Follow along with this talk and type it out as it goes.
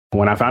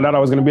When I found out I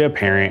was going to be a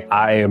parent,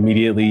 I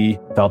immediately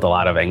felt a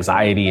lot of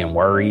anxiety and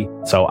worry.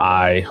 So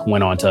I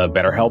went on to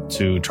BetterHelp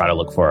to try to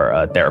look for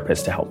a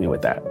therapist to help me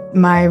with that.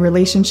 My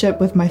relationship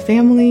with my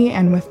family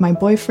and with my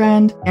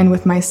boyfriend and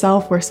with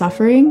myself were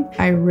suffering.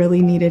 I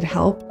really needed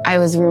help. I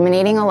was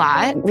ruminating a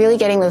lot. Really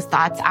getting those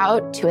thoughts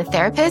out to a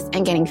therapist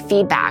and getting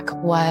feedback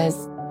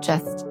was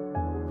just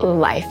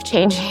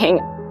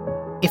life-changing.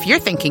 If you're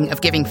thinking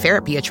of giving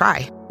therapy a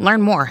try,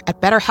 learn more at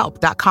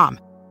BetterHelp.com.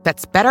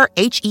 That's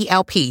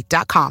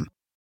BetterHelp.com.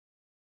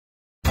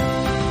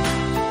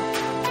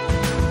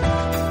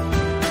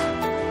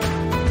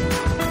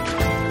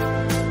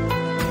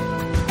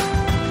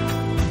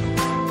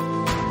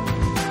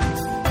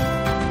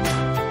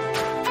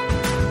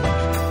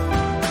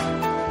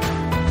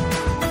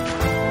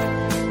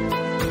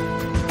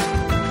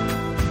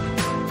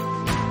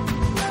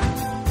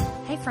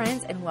 Hey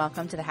friends, and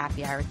welcome to the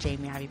Happy Hour with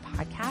Jamie Ivey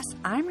podcast.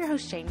 I'm your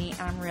host, Jamie,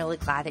 and I'm really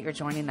glad that you're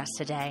joining us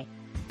today.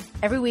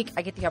 Every week,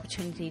 I get the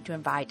opportunity to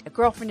invite a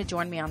girlfriend to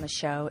join me on the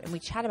show, and we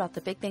chat about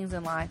the big things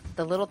in life,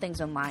 the little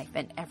things in life,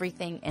 and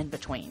everything in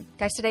between.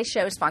 Guys, today's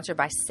show is sponsored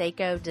by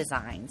Seiko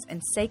Designs,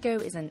 and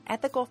Seiko is an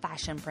ethical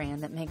fashion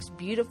brand that makes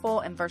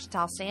beautiful and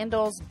versatile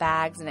sandals,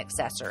 bags, and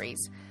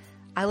accessories.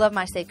 I love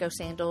my Seiko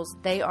sandals.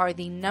 They are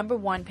the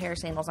 #1 pair of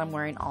sandals I'm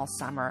wearing all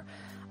summer.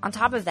 On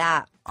top of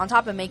that, on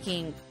top of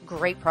making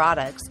great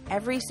products,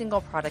 every single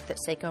product that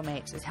Seiko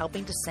makes is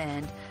helping to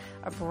send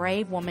a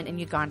brave woman in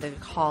Uganda to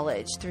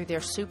college through their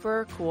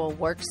super cool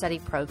work-study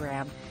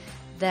program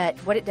that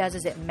what it does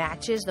is it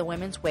matches the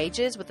women's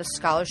wages with a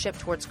scholarship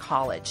towards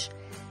college.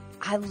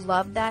 I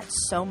love that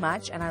so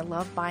much, and I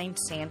love buying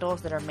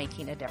sandals that are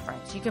making a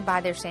difference. You can buy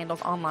their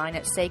sandals online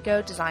at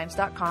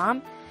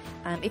seikodesigns.com.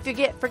 If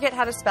you forget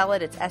how to spell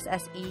it, it's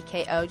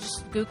SSEKO.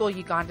 Just Google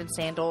Ugandan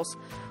sandals.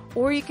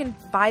 Or you can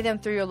buy them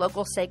through your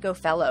local Seiko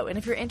Fellow. And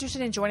if you're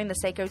interested in joining the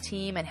Seiko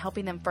team and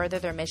helping them further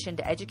their mission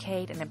to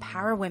educate and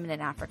empower women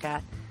in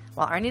Africa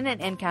while earning an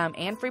income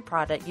and free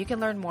product, you can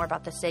learn more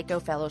about the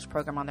Seiko Fellows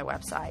program on their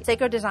website.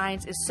 Seiko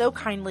Designs is so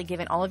kindly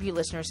giving all of you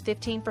listeners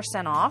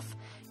 15% off.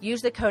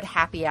 Use the code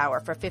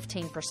HAPPYHOUR for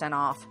 15%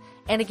 off.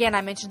 And again,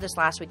 I mentioned this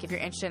last week. If you're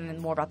interested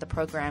in more about the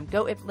program,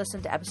 go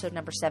listen to episode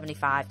number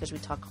 75 because we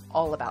talk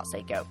all about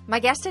Seiko. My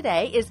guest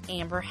today is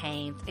Amber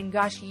Haines. And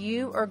gosh,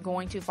 you are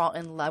going to fall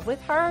in love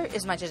with her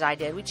as much as I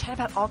did. We chat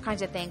about all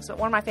kinds of things. But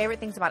one of my favorite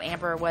things about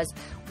Amber was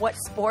what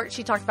sport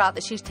she talked about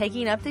that she's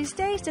taking up these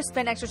days to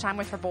spend extra time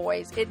with her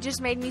boys. It just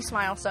made me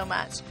smile so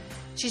much.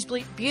 She's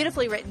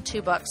beautifully written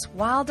 2 books,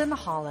 Wild in the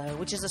Hollow,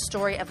 which is a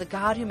story of the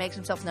God who makes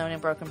himself known in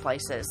broken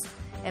places.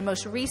 And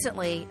most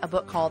recently, a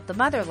book called The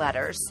Mother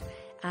Letters.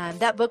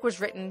 That book was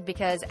written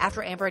because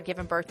after Amber had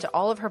given birth to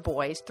all of her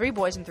boys, 3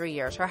 boys in 3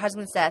 years, her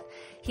husband Seth,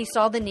 he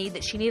saw the need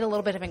that she needed a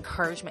little bit of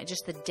encouragement,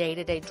 just the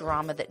day-to-day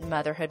drama that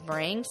motherhood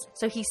brings.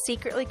 So he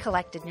secretly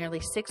collected nearly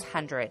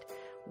 600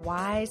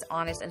 wise,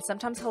 honest, and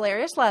sometimes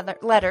hilarious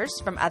letters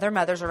from other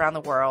mothers around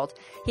the world.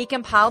 He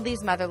compiled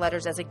these mother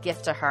letters as a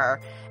gift to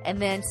her,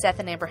 and then Seth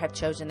and Amber have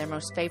chosen their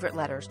most favorite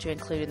letters to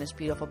include in this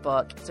beautiful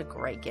book. It's a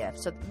great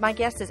gift. So my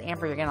guest is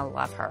Amber. You're going to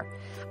love her.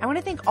 I want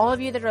to thank all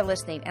of you that are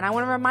listening, and I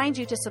want to remind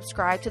you to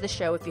subscribe to the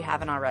show if you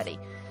haven't already.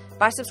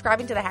 By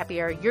subscribing to the Happy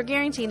Hour, you're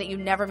guaranteeing that you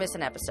never miss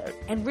an episode.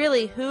 And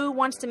really, who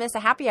wants to miss a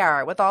happy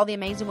hour with all the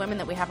amazing women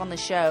that we have on the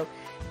show?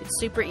 It's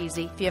super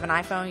easy. If you have an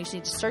iPhone, you just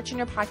need to search in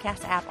your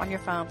podcast app on your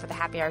phone for the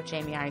Happy Hour with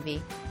Jamie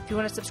Ivey. If you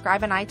want to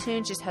subscribe on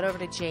iTunes, just head over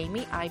to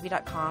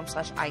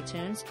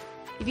jamieivey.com/iTunes.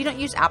 If you don't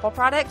use Apple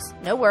products,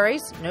 no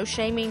worries, no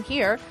shaming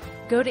here.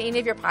 Go to any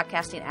of your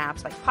podcasting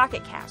apps like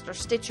Pocket Cast or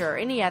Stitcher or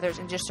any others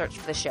and just search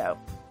for the show.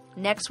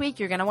 Next week,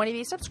 you're going to want to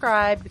be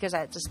subscribed because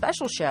it's a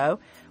special show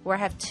where I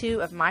have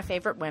 2 of my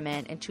favorite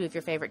women and 2 of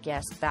your favorite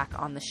guests back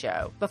on the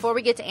show. Before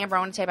we get to Amber, I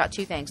want to tell you about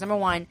 2 things. Number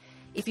 1,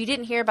 if you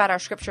didn't hear about our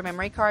scripture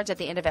memory cards at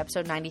the end of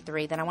episode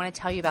 93, then I want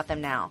to tell you about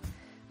them now.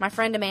 My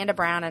friend Amanda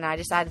Brown and I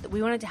decided that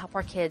we wanted to help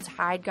our kids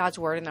hide God's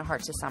word in their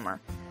hearts this summer.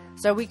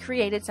 So we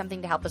created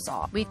something to help us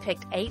all. We've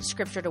picked 8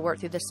 scripture to work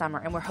through this summer,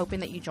 and we're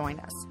hoping that you join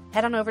us.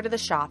 Head on over to the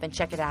shop and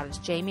check it out. It's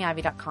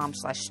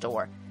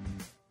jamieivey.com/store.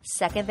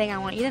 Second thing I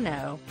want you to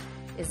know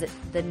is that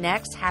the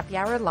next Happy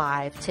Hour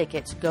Live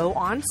tickets go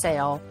on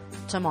sale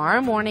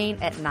tomorrow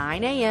morning at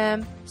 9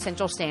 a.m.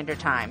 Central Standard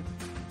Time.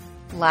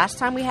 Last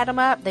time we had them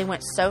up, they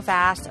went so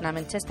fast, and I'm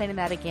anticipating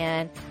that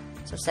again.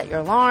 So set your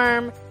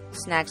alarm,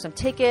 snag some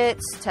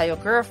tickets, tell your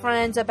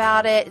girlfriends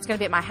about it. It's going to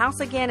be at my house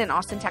again in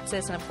Austin,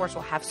 Texas, and of course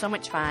we'll have so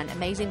much fun,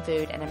 amazing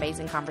food, and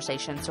amazing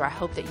conversation, so I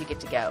hope that you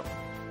get to go.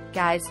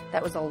 Guys,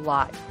 that was a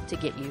lot to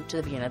get you to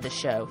the beginning of the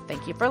show.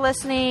 Thank you for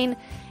listening,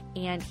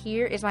 and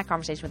here is my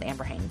conversation with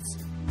Amber Haines.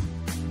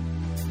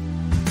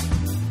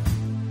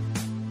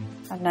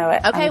 I know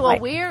it. Okay, well,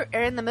 we're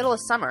in the middle of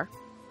summer.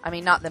 I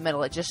mean, not the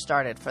middle. It just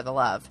started for the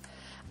love.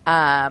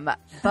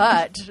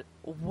 But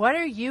what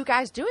are you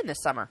guys doing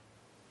this summer?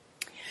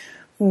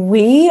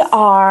 We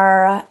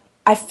are,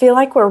 I feel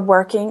like we're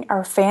working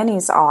our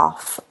fannies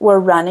off. We're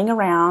running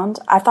around.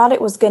 I thought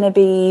it was going to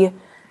be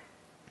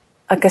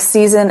like a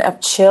season of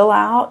chill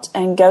out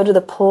and go to the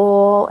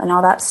pool and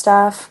all that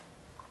stuff.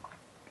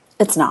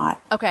 It's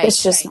not. Okay.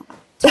 It's just not.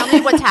 Tell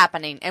me what's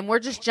happening. And we're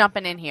just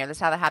jumping in here. That's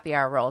how the happy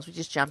hour rolls. We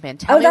just jump in.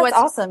 That's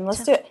awesome.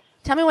 Let's do it.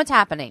 Tell me what's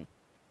happening.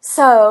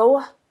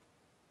 So,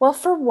 well,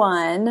 for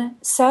one,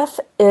 Seth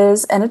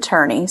is an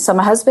attorney. So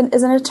my husband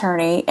is an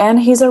attorney, and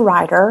he's a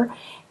writer,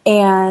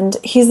 and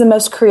he's the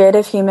most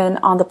creative human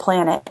on the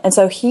planet. And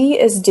so he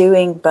is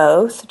doing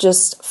both,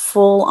 just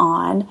full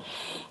on.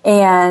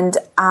 And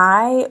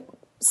I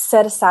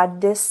set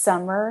aside this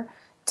summer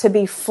to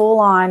be full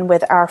on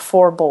with our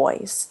 4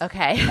 boys.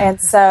 Okay. And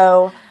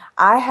so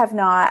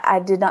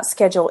I did not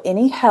schedule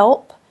any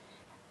help.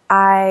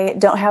 I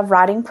don't have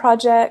writing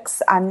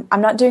projects. I'm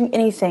not doing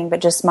anything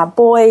but just my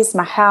boys,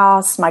 my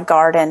house, my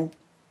garden.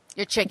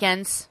 Your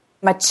chickens.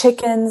 My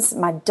chickens,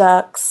 my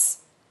ducks.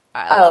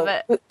 I love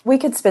it. We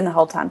could spend the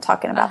whole time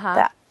talking about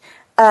that.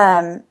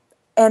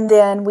 And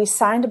then we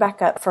signed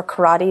back up for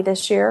karate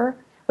this year,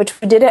 which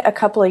we did it a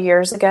couple of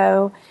years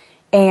ago.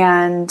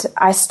 And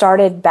I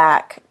started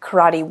back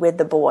karate with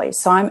the boys.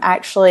 So I'm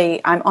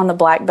on the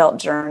black belt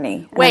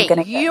journey. Wait,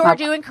 you are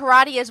doing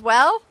karate as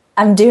well?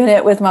 I'm doing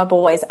it with my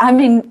boys. I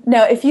mean,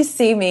 no, if you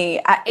see me,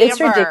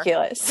 it's Amber,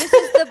 ridiculous. This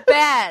is the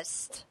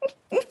best.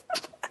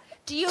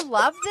 Do you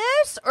love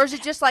this? Or is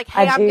it just like,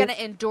 hey, I'm going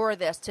to endure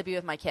this to be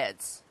with my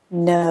kids?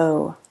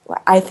 No.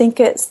 I think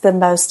it's the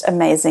most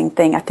amazing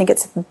thing. I think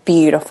it's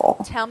beautiful.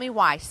 Tell me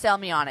why. Sell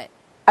me on it.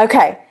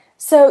 Okay.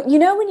 So,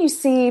 when you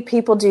see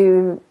people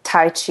do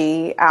Tai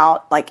Chi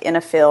out like in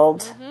a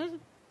field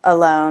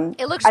alone.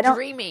 It looks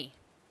dreamy.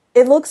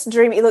 It looks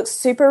dreamy. It looks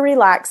super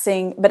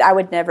relaxing, but I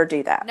would never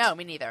do that. No,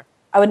 me neither.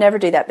 I would never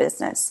do that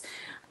business.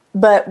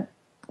 But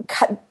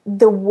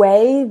the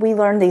way we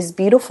learn these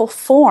beautiful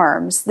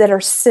forms that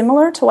are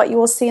similar to what you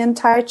will see in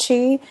Tai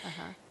Chi,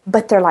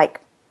 but they're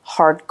like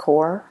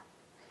hardcore.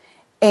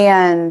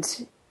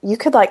 And you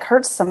could like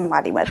hurt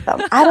somebody with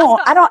them. I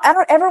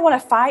don't ever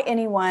want to fight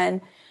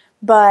anyone,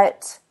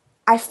 but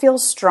I feel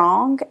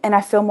strong and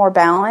I feel more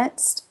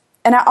balanced.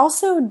 And I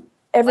also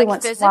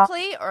once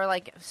physically or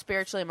like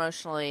spiritually,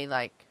 emotionally,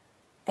 like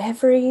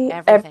every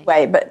everything.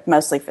 Way, but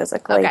mostly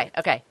physically.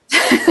 Okay.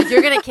 So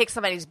you're gonna kick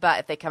somebody's butt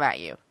if they come at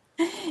you.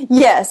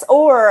 Yes,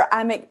 or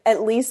I'm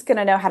at least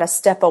gonna know how to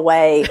step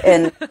away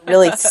in a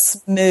really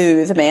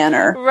smooth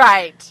manner.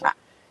 Right.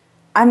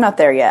 I'm not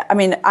there yet. I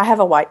mean, I have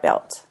a white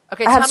belt.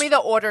 Okay, tell me the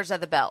orders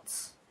of the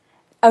belts.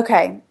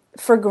 Okay,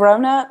 for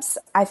grown-ups,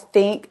 I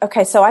think,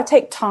 so I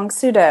take Tong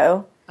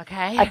Sudo.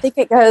 Okay. I think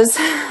it goes,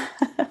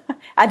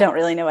 I don't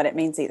really know what it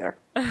means either.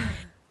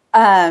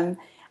 I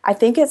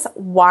think it's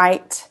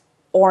white,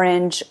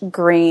 orange,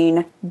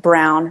 green,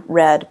 brown,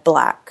 red,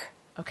 black.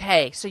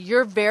 Okay, so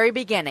you're very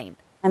beginning.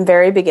 I'm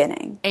very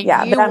beginning. And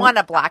you want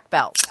a black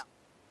belt.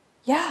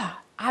 Yeah.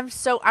 I'm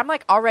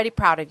like already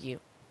proud of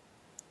you.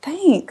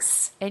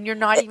 Thanks. And you're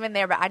not even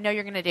there, but I know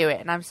you're going to do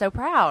it, and I'm so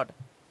proud.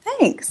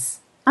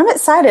 Thanks. I'm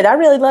excited. I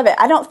really love it.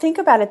 I don't think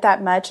about it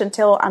that much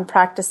until I'm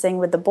practicing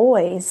with the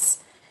boys,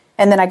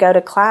 and then I go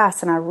to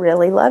class, and I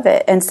really love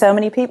it. And so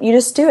many people, you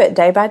just do it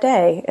day by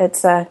day.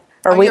 It's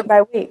week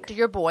by week. Do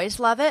your boys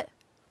love it?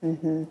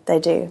 Mm-hmm. They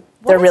do.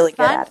 They're really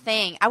good at it. What a fun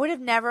thing. I would have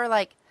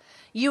never,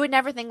 you would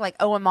never think,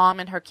 a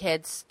mom and her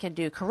kids can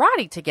do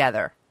karate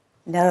together.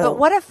 No. But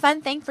what a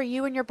fun thing for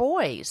you and your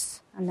boys.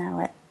 I know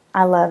it.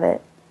 I love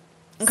it.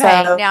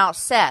 Okay, now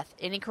Seth,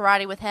 any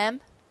karate with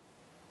him?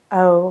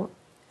 Oh,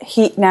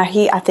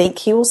 I think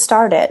he will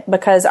start it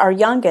because our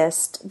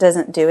youngest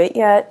doesn't do it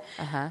yet.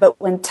 But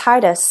when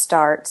Titus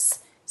starts,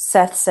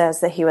 Seth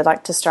says that he would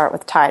like to start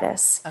with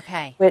Titus.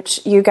 Okay.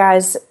 Which you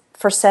guys,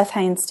 for Seth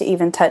Haines to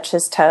even touch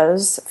his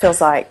toes feels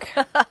like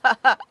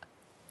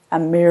a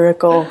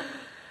miracle.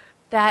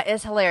 That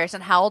is hilarious.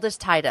 And how old is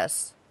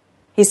Titus?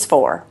 He's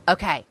 4.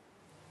 Okay.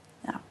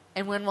 Yeah.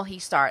 And when will he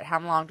start? How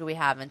long do we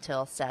have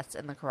until Seth's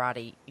in the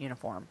karate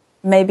uniform?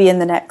 Maybe in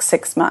the next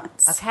 6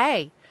 months.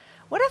 Okay.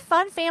 What a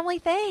fun family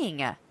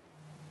thing. I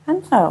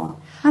know.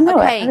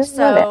 Okay,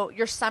 so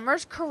your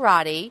summer's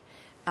karate,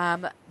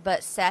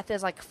 but Seth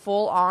is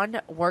full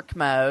on work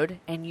mode,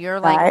 and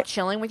you're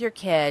chilling with your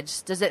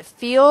kids. Does it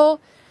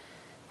feel?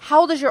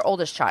 How old is your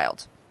oldest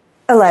child?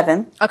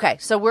 11. Okay,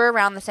 so we're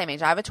around the same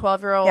age. I have a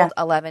 12-year-old,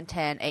 11,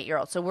 10,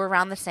 8-year-old. So we're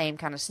around the same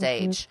kind of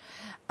stage.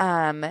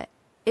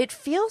 It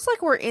feels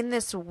like we're in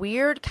this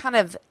weird kind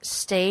of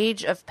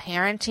stage of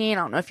parenting. I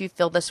don't know if you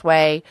feel this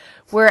way,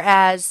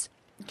 whereas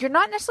you're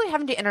not necessarily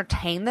having to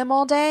entertain them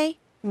all day.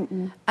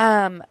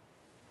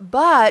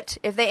 But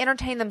if they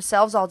entertain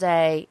themselves all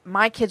day,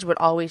 my kids would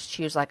always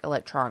choose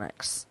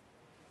electronics.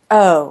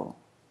 Oh,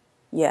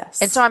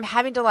 yes. And so I'm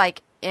having to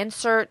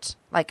insert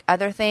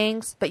other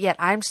things, but yet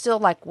I'm still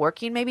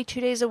working maybe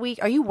 2 days a week.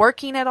 Are you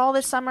working at all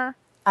this summer?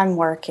 I'm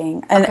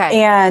working,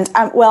 and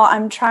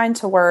I'm trying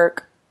to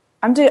work.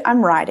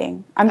 I'm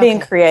writing. I'm being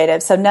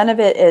creative, so none of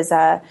it is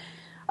a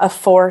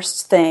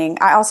forced thing.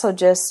 I also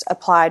just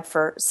applied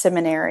for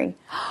seminary,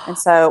 and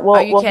so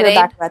we'll hear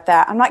back about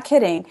that. I'm not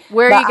kidding.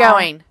 Where are you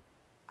going?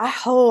 I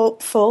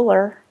hope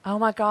Fuller. Oh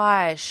my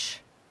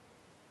gosh.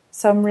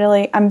 So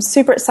I'm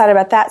super excited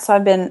about that. So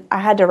I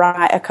had to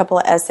write a couple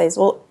of essays.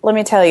 Well, let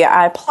me tell you,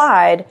 I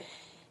applied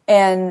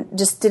and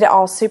just did it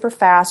all super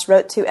fast,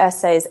 wrote 2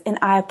 essays, and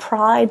I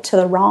applied to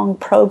the wrong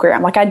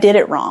program. Like I did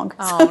it wrong.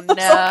 Oh, no.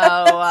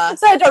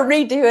 So I had to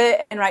redo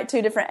it and write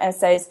 2 different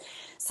essays.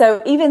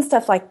 So even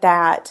stuff like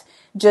that,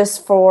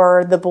 just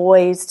for the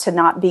boys to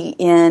not be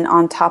in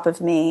on top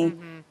of me,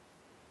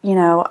 you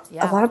know,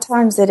 a lot of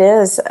times it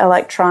is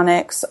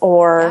electronics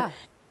or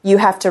you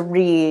have to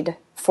read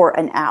for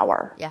an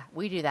hour. Yeah,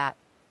 we do that.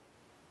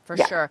 For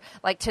sure.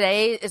 Like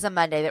today is a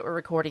Monday that we're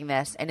recording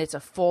this, and it's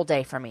a full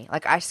day for me.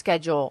 Like I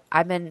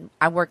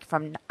work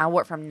from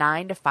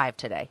 9 to 5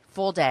 today,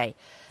 full day,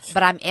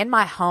 but I'm in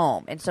my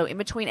home. And so in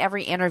between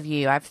every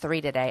interview, I have 3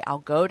 today. I'll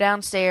go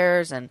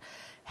downstairs and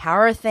how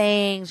are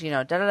things, you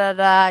know,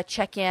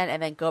 check in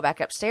and then go back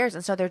upstairs.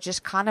 And so they're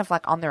just kind of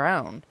like on their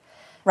own.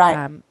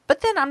 Right.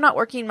 But then I'm not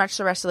working much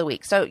the rest of the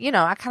week. So, you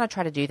know, I kind of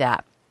try to do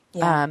that.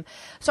 Yeah.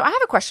 So I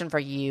have a question for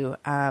you.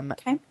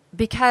 Okay.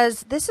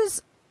 Because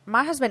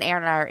my husband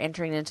Aaron and I are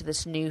entering into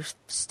this new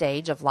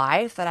stage of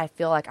life that I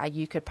feel like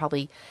you could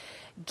probably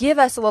give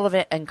us a little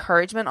bit of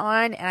encouragement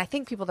on. And I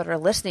think people that are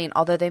listening,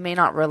 although they may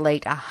not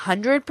relate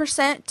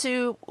 100%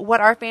 to what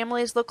our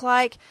families look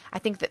like, I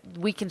think that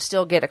we can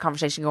still get a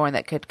conversation going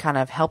that could kind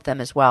of help them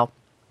as well.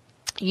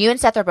 You and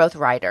Seth are both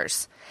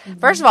writers. Mm-hmm.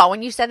 First of all,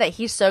 when you said that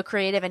he's so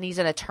creative and he's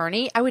an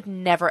attorney, I would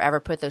never, ever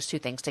put those 2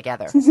 things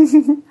together.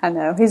 I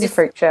know. He's a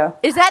freak show.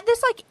 Is that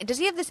does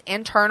he have this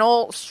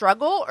internal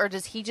struggle or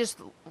does he just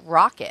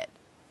rock it?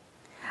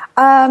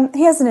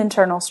 He has an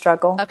internal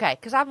struggle. Okay.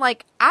 Because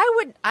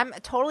I'm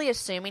totally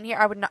assuming here,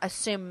 I would not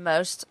assume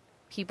most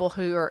people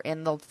who are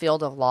in the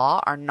field of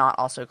law are not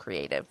also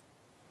creative.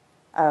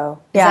 Oh,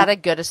 yeah. Is that a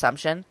good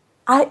assumption?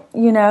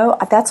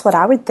 That's what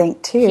I would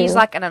think too. He's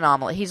like an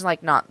anomaly. He's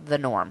like not the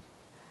norm.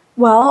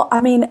 Well,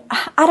 I mean,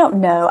 I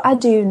don't know. I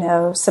do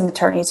know some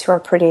attorneys who are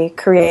pretty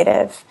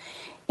creative,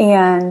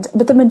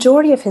 but the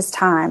majority of his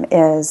time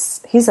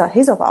is he's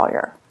a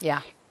lawyer.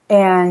 Yeah,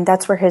 and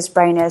that's where his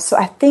brain is. So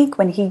I think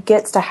when he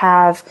gets to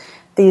have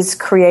these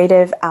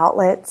creative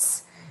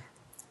outlets,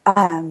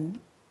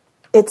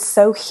 it's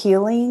so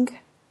healing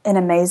and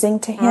amazing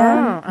to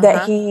him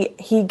that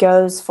he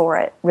goes for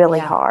it really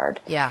hard.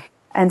 Yeah.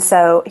 And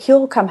so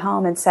he'll come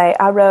home and say,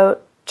 I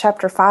wrote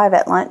chapter 5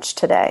 at lunch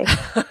today.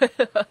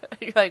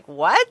 You're like,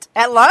 what?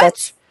 At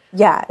lunch?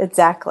 Yeah,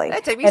 exactly.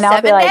 That took me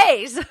 7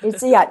 days.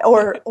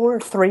 Or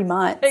 3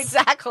 months.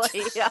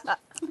 Exactly. Yeah.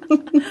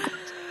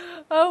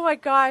 Oh my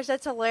gosh,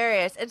 that's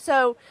hilarious. And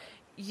so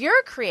you're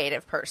a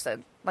creative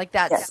person. Like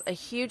that's a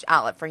huge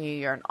outlet for you.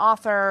 You're an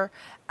author.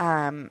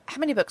 How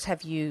many books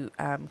have you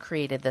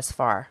created this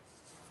far?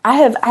 I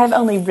have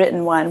only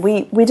written one.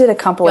 We did a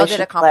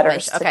compilation. Of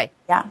letters. Okay.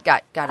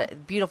 Got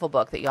it. Beautiful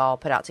book that y'all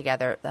put out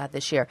together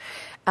this year.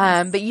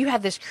 But you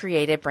have this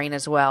creative brain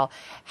as well.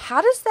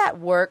 How does that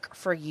work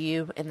for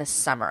you in the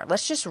summer?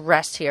 Let's just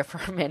rest here for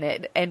a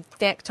minute and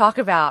talk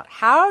about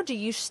how do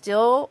you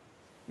still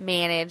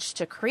manage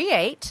to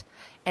create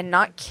and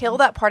not kill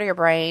that part of your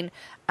brain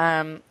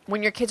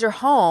when your kids are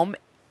home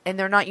and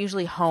they're not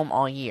usually home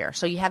all year.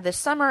 So you have this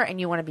summer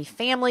and you want to be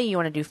family, you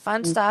want to do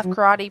fun stuff,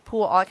 karate,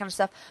 pool, all that kind of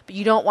stuff, but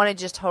you don't want to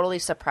just totally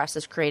suppress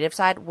this creative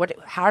side.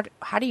 How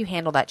do you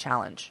handle that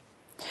challenge?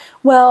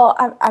 Well,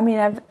 I mean,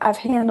 I've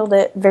handled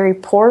it very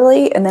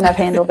poorly, and then I've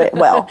handled it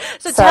well.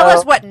 So tell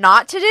us what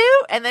not to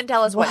do, and then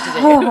tell us what to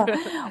do.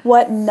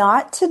 What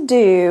not to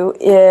do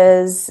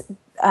is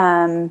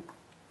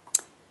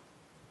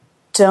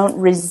don't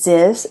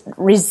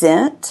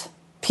resent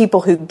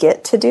people who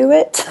get to do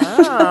it.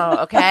 Oh,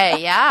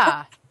 okay,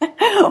 yeah.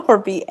 Or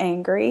be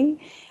angry,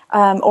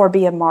 or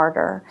be a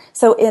martyr.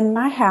 So in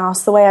my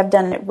house, the way I've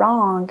done it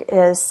wrong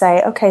is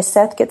say, okay,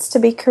 Seth gets to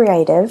be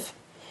creative,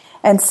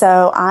 and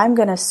so I'm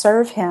going to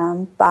serve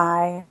him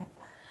by,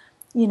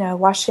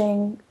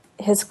 washing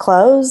his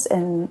clothes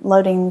and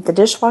loading the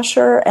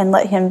dishwasher and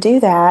let him do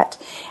that.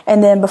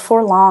 And then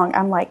before long,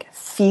 I'm like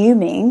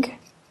fuming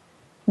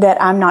that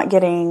I'm not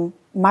getting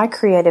my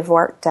creative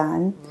work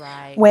done.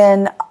 Right.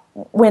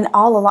 When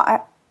all along,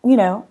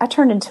 I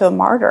turned into a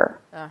martyr,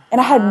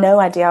 and I had no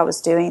idea I was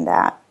doing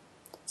that.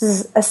 This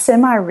is a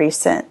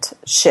semi-recent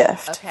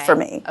shift for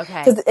me.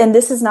 Okay. And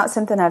this is not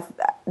something I've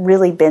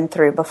really been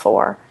through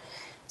before.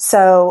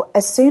 So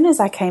as soon as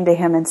I came to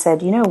him and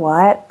said, you know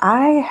what,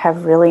 I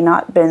have really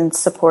not been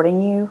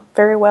supporting you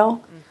very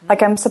well. Mm-hmm.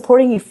 Like I'm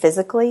supporting you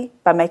physically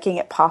by making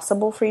it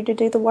possible for you to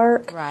do the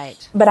work.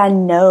 Right. But I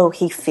know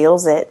he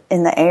feels it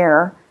in the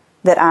air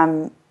that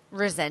I'm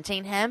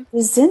resenting him?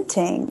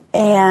 Resenting.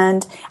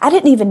 And I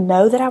didn't even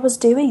know that I was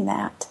doing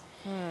that.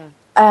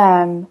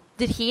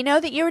 Did he know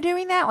that you were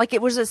doing that? Like,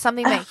 was it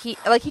something that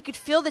he could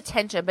feel the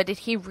tension, but did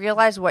he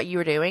realize what you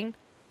were doing?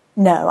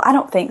 No, I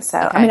don't think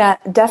so. Okay. I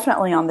mean,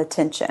 definitely on the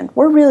tension.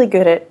 We're really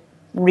good at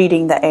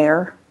reading the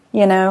air,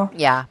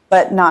 Yeah.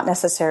 But not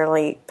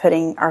necessarily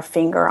putting our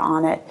finger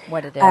on it.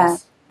 What it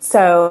is.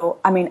 So,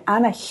 I mean,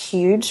 I'm a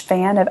huge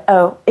fan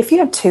of, if you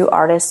have 2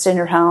 artists in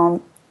your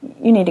home,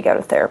 you need to go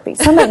to therapy.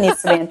 Somebody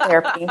needs to be in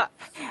therapy.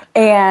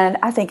 And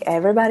I think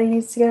everybody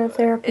needs to go to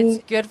therapy.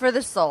 It's good for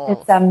the soul.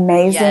 It's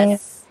amazing.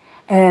 Yes.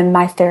 And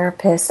my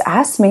therapist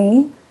asked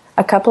me,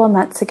 a couple of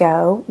months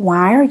ago,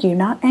 why are you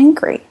not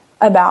angry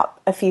about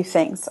a few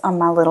things on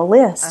my little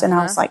list? And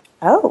I was like,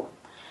 oh,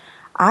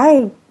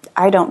 I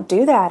don't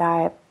do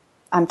that.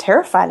 I'm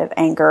terrified of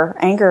anger.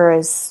 Anger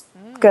is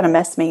going to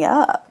mess me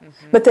up.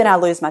 But then I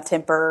lose my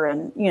temper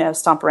and,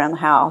 stomp around the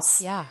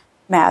house. Yeah.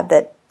 Mad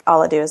that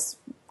all I do is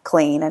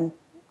clean and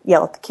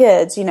yell at the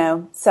kids,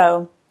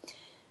 So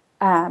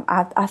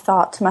I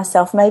thought to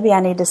myself, maybe I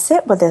need to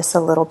sit with this a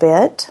little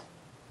bit,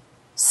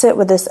 sit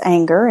with this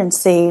anger and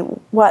see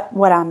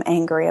what I'm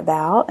angry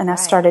about. And I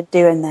started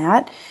doing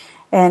that.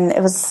 And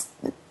it was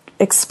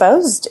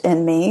exposed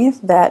in me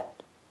that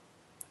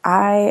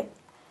I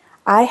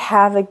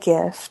have a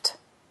gift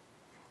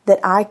that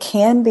I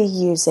can be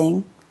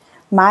using.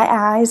 My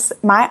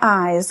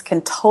eyes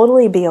can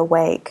totally be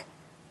awake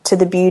to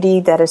the beauty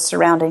that is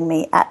surrounding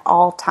me at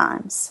all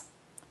times.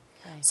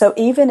 Okay. So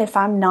even if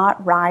I'm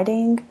not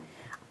writing,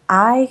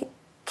 I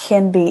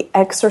can be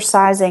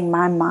exercising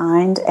my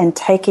mind and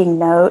taking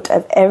note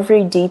of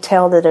every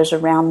detail that is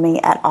around me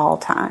at all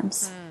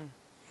times.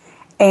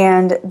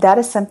 And that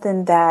is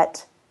something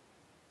that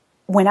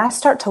when I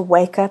start to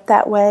wake up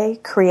that way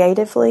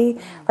creatively,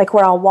 like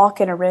where I'll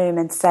walk in a room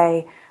and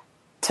say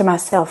to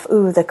myself,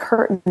 ooh, the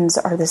curtains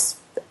are this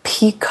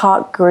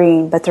peacock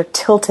green, but they're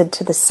tilted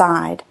to the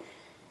side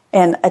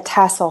and a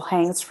tassel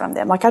hangs from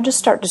them. Like I just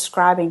start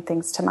describing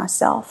things to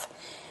myself.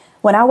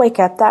 When I wake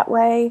up that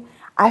way,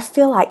 I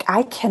feel like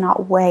I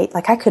cannot wait.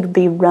 Like I could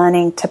be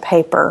running to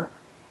paper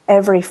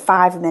every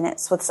 5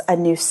 minutes with a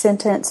new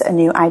sentence, a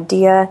new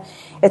idea.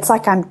 It's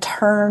like I'm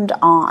turned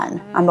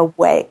on. I'm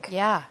awake.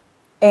 Yeah.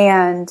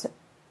 And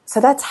so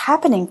that's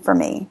happening for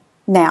me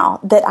now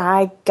that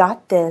I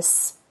got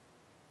this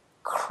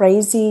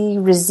crazy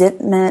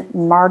resentment,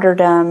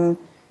 martyrdom,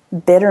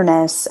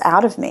 bitterness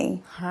out of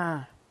me.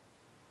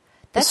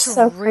 That's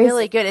so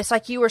really crazy. good. It's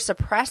like you were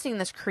suppressing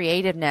this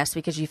creativeness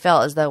because you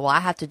felt as though, well, I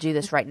have to do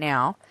this right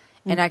now,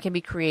 and I can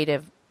be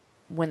creative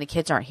when the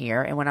kids aren't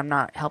here and when I'm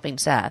not helping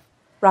Seth.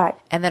 Right.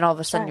 And then all of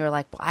a sudden you're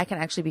like, well, I can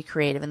actually be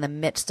creative in the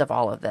midst of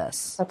all of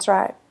this. That's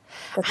right.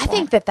 I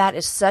think that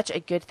is such a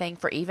good thing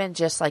for even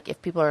just like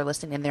if people are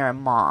listening and they're a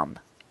mom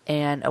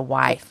and a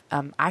wife.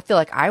 I feel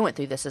like I went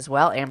through this as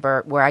well,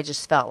 Amber, where I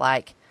just felt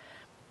like,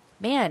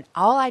 man,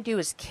 all I do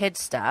is kid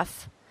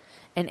stuff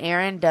and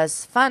Aaron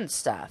does fun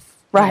stuff.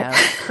 Right.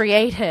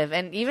 Creative,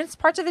 and even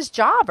parts of his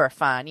job are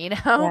fun,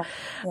 Yeah.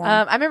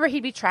 I remember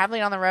he'd be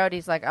traveling on the road.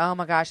 He's like, oh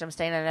my gosh, I'm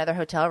staying in another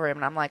hotel room.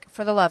 And I'm like,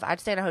 for the love, I'd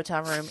stay in a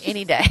hotel room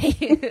any day.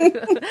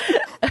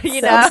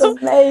 Sounds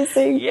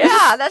amazing.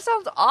 Yeah, that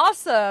sounds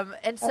awesome.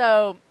 And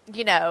so,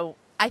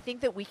 I think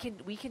that we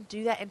can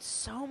do that in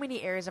so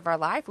many areas of our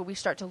life where we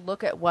start to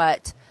look at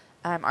what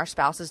our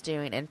spouse is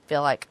doing and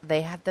feel like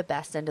they have the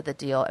best end of the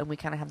deal and we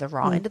kind of have the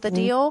raw end of the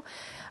deal.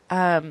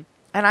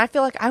 And I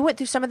feel like I went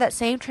through some of that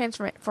same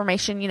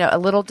transformation, a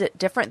little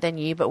different than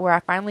you, but where I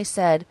finally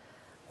said,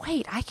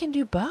 wait, I can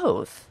do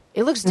both.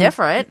 It looks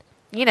different.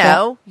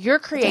 Your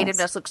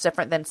creativeness looks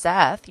different than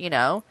Seth,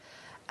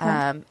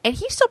 and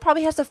he still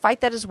probably has to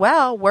fight that as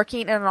well,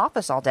 working in an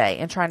office all day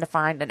and trying to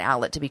find an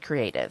outlet to be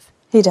creative.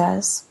 He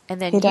does. And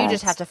then you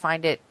just have to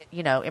find it,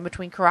 in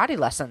between karate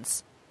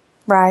lessons.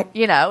 Right.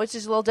 It's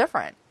just a little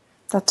different.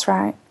 That's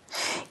right.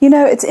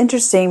 It's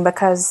interesting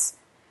because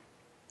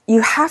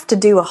you have to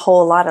do a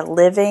whole lot of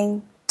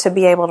living to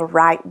be able to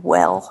write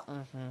well.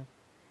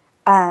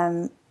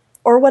 Or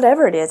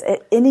whatever it is,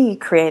 any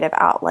creative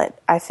outlet,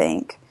 I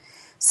think.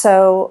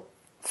 So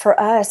for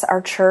us,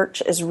 our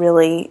church is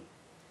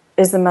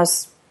the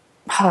most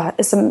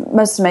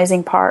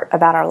amazing part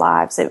about our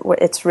lives.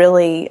 It's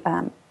really,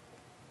 I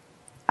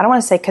don't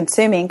want to say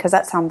consuming because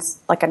that sounds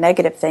like a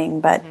negative thing,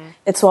 but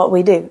it's what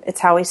we do. It's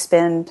how we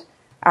spend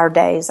our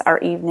days, our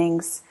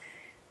evenings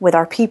with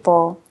our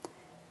people.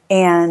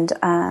 And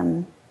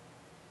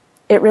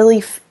it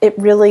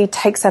really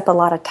takes up a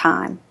lot of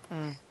time.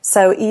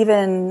 So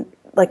even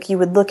like you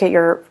would look at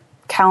your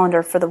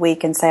calendar for the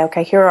week and say,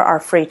 okay, here are our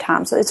free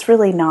times. So it's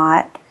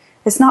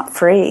not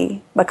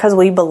free because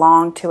we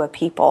belong to a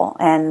people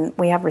and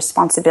we have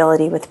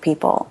responsibility with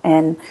people.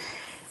 And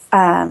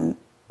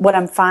what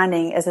I'm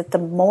finding is that the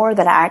more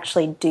that I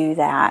actually do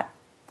that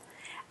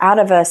out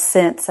of a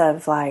sense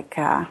of like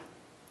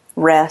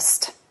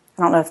rest,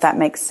 I don't know if that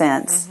makes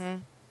sense.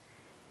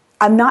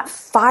 I'm not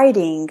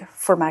fighting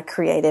for my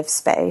creative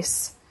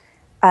space.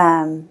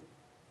 I'm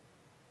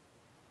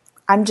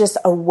just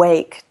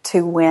awake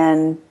to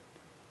when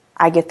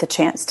I get the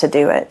chance to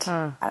do it.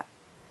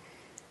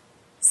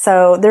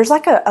 So there's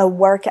like a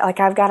work, like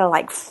I've got to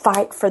like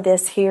fight for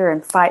this here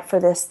and fight for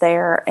this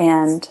there.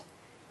 And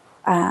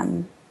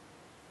I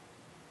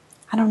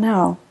don't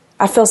know.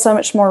 I feel so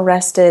much more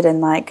rested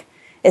and like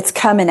it's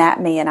coming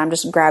at me and I'm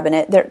just grabbing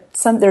it.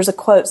 There's a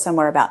quote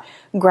somewhere about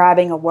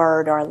grabbing a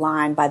word or a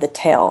line by the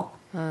tail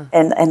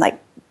and like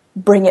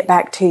bring it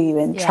back to you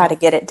and try to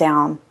get it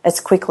down as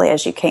quickly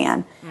as you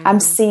can. I'm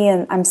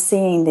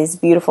seeing these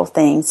beautiful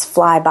things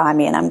fly by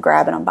me and I'm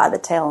grabbing them by the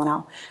tail and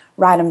I'll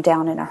write them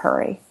down in a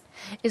hurry.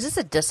 Is this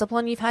a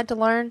discipline you've had to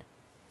learn?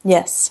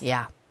 Yes.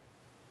 Yeah.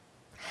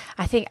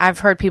 I think I've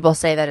heard people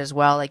say that as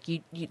well. Like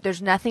you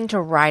there's nothing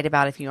to write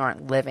about if you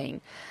aren't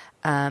living.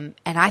 And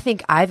I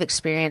think I've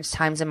experienced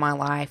times in my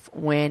life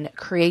when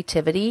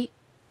creativity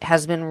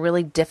has been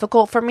really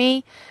difficult for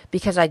me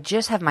because I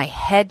just have my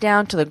head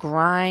down to the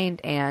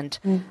grind and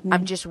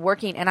I'm just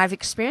working. And I've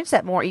experienced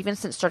that more even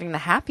since starting the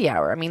happy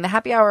hour. I mean, the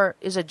happy hour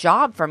is a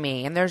job for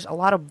me and there's a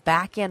lot of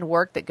back end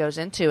work that goes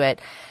into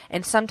it.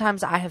 And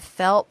sometimes I have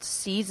felt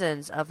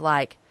seasons of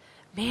like,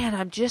 man,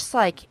 I'm just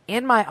like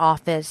in my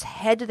office,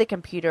 head to the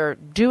computer,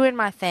 doing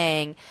my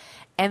thing.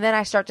 And then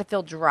I start to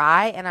feel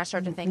dry and I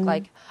start to think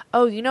like,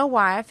 oh, you know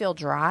why I feel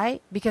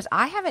dry? Because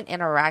I haven't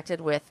interacted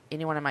with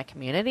anyone in my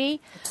community,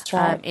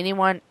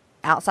 anyone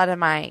outside of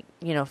my,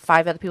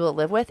 5 other people that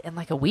live with in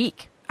like a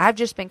week. I've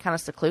just been kind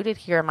of secluded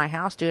here in my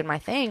house doing my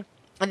thing.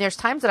 And there's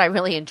times that I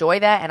really enjoy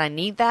that and I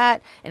need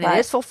that and it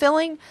is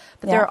fulfilling.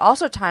 But there are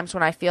also times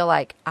when I feel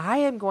like I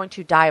am going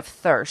to die of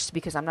thirst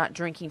because I'm not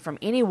drinking from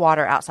any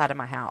water outside of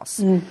my house.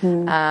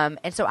 And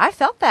so I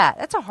felt that.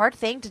 That's a hard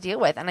thing to deal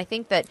with. And I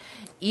think that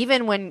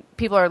even when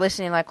people are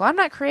listening like, well, I'm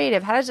not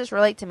creative. How does this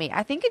relate to me?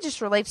 I think it just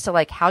relates to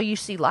like how you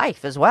see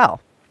life as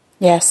well.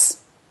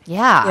 Yes.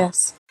 Yeah.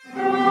 Yes.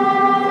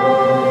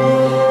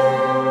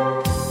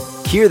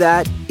 Hear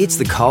that? It's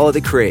the call of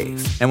the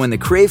Crave. And when the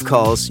Crave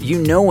calls, you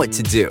know what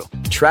to do.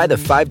 Try the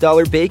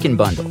 $5 Bacon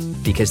Bundle,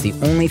 because the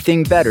only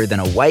thing better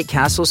than a White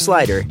Castle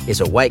slider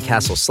is a White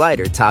Castle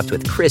slider topped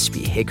with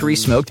crispy hickory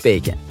smoked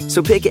bacon.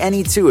 So pick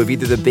any 2 of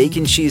either the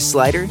Bacon Cheese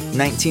Slider,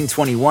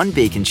 1921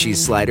 Bacon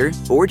Cheese Slider,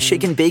 or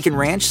Chicken Bacon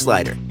Ranch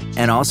Slider.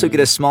 And also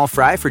get a small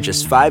fry for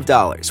just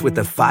 $5 with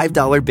the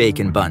 $5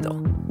 Bacon Bundle.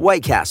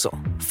 White Castle.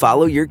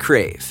 Follow your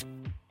Crave.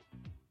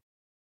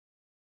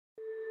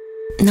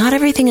 Not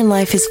everything in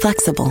life is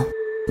flexible,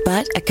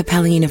 but at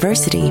Capella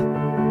University,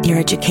 your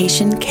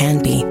education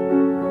can be.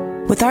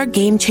 With our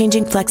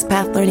game-changing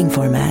FlexPath learning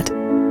format,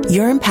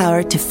 you're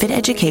empowered to fit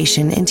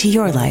education into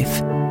your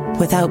life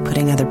without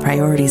putting other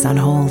priorities on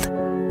hold.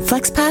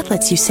 FlexPath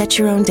lets you set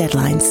your own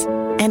deadlines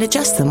and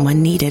adjust them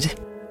when needed.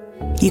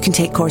 You can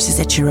take courses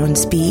at your own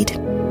speed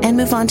and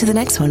move on to the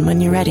next one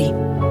when you're ready.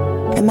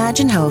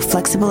 Imagine how a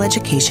flexible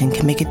education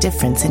can make a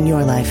difference in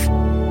your life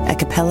at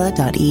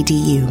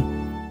capella.edu.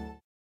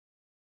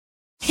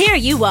 Here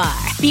you are,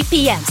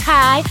 BPMs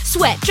high,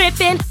 sweat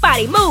dripping,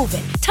 body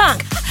moving,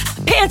 tongue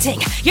panting.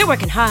 You're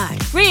working hard,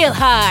 real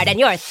hard, and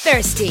you're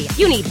thirsty.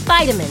 You need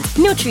vitamins,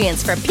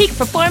 nutrients for peak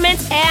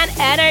performance and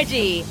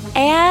energy.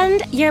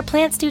 And your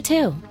plants do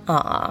too.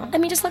 Aw, I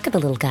mean, just look at the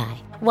little guy.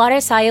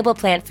 Water-soluble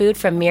plant food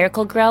from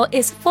Miracle Grow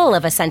is full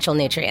of essential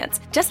nutrients.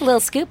 Just a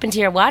little scoop into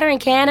your watering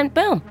can and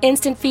boom,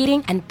 instant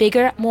feeding and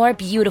bigger, more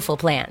beautiful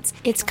plants.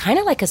 It's kind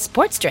of like a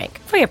sports drink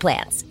for your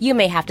plants. You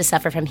may have to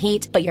suffer from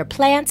heat, but your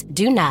plants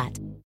do not.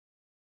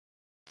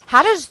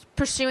 How does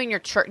pursuing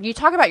your church, you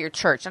talk about your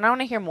church, and I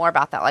want to hear more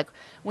about that. Like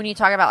when you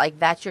talk about like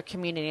that's your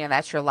community and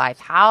that's your life,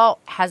 how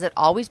has it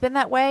always been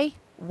that way?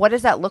 What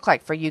does that look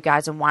like for you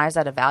guys and why is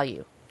that a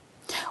value?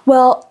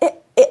 Well,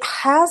 it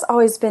has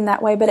always been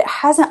that way, but it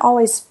hasn't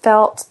always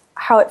felt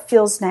how it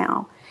feels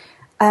now.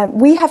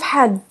 We have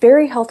had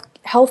very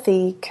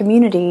healthy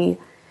community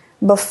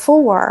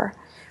before,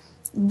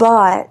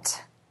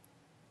 but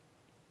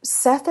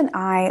Seth and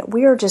I,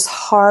 we are just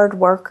hard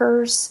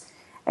workers.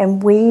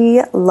 And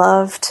we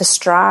love to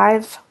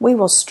strive. We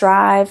will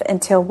strive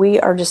until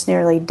we are just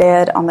nearly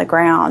dead on the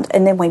ground.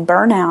 And then we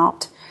burn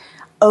out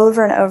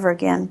over and over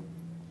again.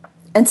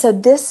 And so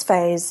this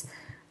phase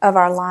of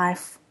our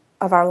lives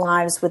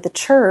with the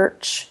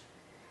church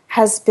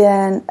has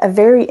been a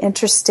very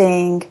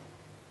interesting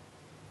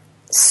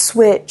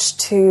switch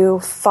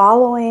to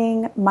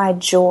following my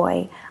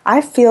joy.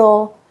 I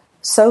feel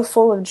so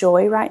full of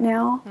joy right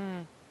now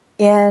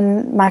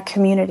in my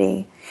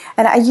community.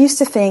 And I used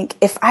to think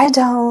if I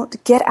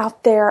don't get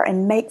out there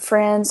and make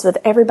friends with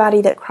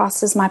everybody that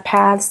crosses my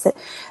paths, that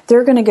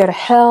they're going to go to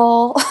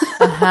hell.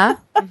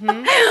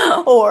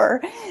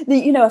 Or,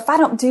 if I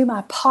don't do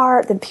my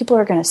part, then people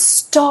are going to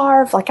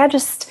starve. Like I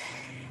just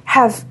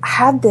have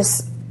had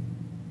this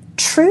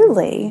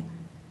truly,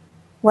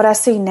 what I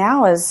see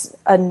now as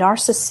a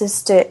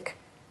narcissistic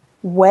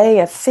way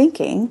of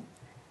thinking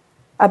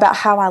about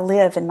how I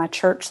live in my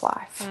church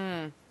life.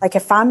 Like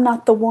if I'm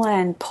not the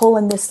one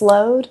pulling this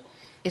load,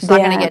 it's not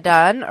going to get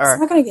done? Or? It's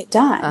not going to get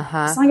done.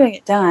 It's not going to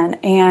get done.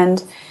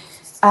 And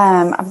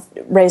I'm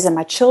raising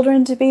my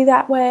children to be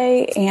that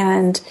way.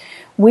 And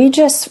we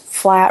just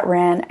flat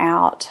ran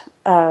out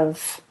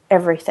of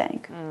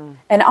everything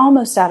and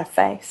almost out of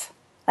faith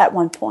at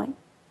one point.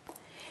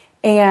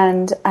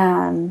 And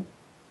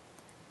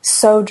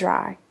so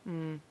dry.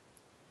 And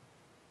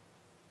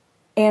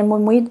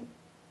when we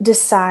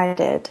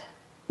decided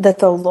that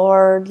the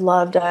Lord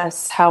loved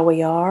us how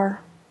we are,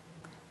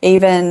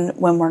 even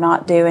when we're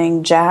not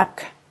doing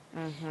jack,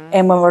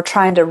 and when we're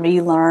trying to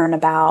relearn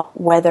about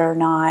whether or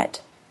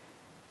not,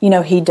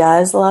 He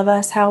does love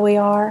us how we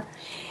are.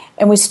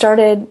 And we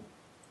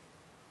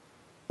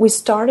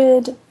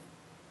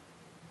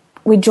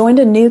joined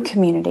a new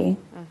community,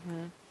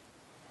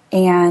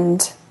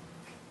 and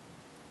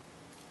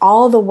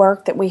all the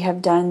work that we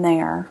have done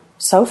there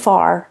so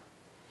far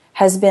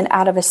has been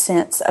out of a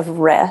sense of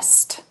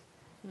rest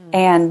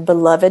and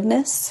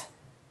belovedness.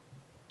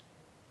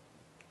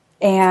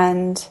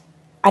 And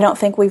I don't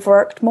think we've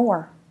worked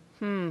more.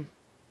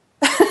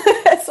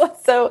 That's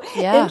what's so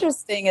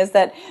interesting, is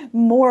that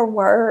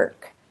more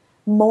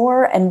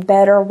and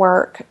better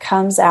work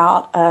comes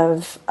out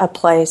of a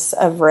place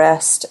of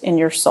rest in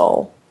your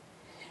soul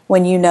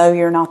when you know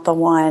you're not the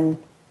one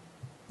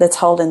that's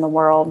holding the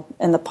world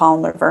in the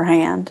palm of her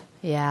hand.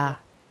 Yeah.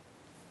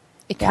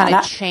 It kind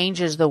of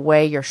changes the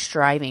way you're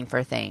striving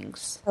for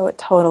things. Oh, it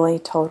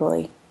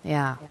totally.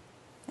 Yeah.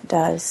 It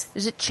does.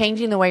 Is it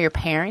changing the way you're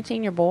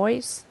parenting your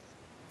boys?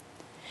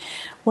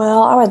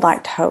 Well, I would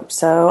like to hope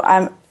so.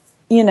 I'm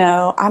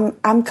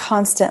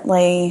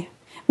constantly,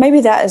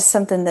 maybe that is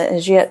something that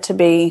is yet to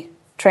be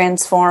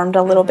transformed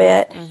a little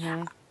bit.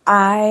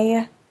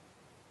 I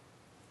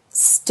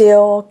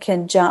still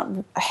can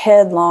jump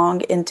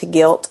headlong into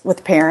guilt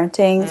with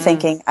parenting,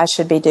 thinking I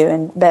should be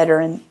doing better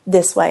in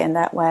this way and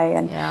that way.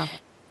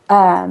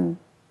 And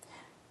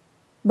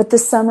but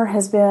this summer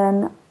has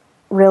been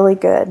really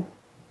good.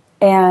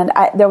 And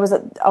there was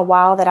a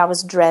while that I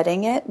was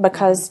dreading it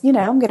because,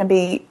 I'm going to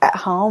be at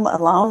home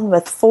alone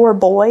with 4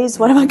 boys.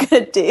 What am I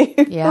going to do?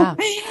 Yeah.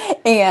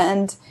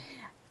 And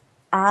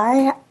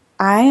I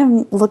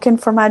am looking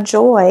for my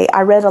joy.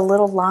 I read a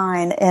little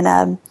line in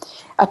a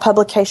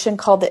publication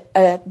called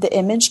the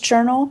Image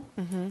Journal.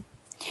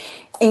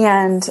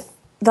 And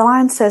the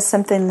line says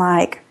something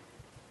like,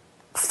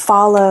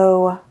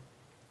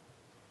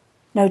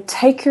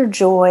 take your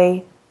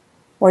joy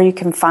where you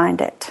can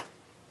find it.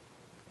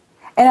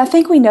 And I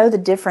think we know the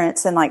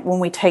difference in, like, when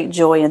we take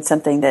joy in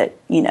something that,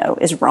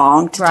 is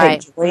wrong to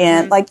take joy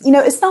in. Like,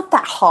 it's not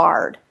that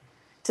hard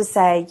to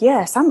say,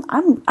 yes,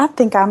 I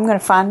think I'm going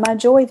to find my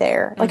joy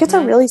there. Like, it's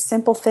a really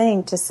simple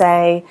thing to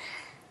say,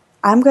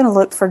 I'm going to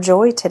look for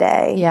joy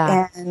today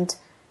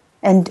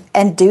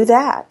and do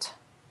that.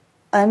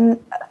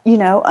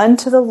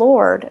 Unto the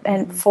Lord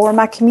and for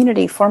my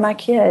community, for my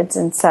kids.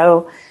 And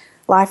so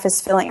life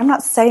is I'm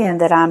not saying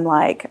that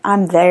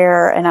I'm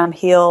there and I'm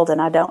healed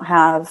and I don't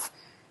have,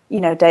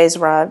 days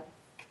where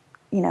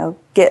I,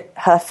 get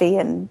huffy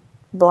and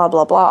blah,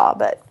 blah, blah.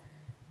 But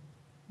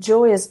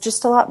joy is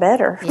just a lot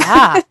better.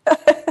 Yeah.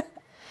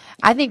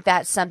 I think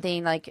that's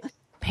something like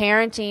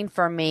parenting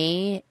for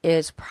me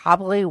is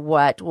probably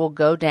what will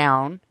go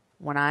down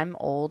when I'm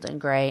old and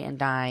gray and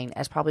dying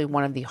as probably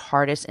one of the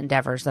hardest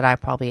endeavors that I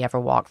probably ever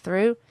walked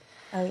through.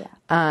 Oh, yeah.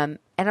 And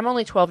I'm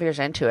only 12 years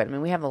into it. I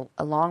mean, we have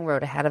a long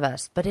road ahead of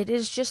us, but it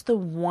is just the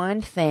one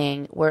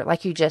thing where,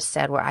 like you just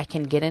said, where I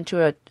can get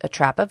into a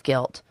trap of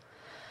guilt.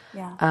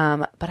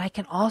 Yeah. But I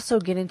can also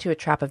get into a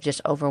trap of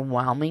just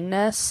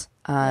overwhelmingness.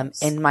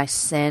 And my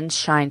sins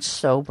shine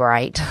so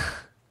bright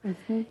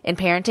in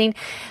parenting.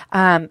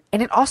 And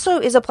it also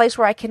is a place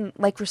where I can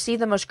receive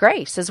the most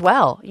grace as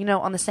well,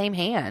 on the same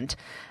hand.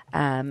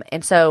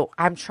 And so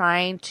I'm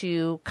trying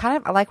to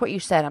I like what you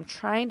said. I'm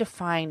trying to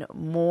find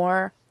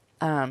more,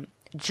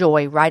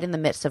 joy right in the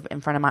midst of,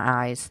 in front of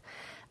my eyes.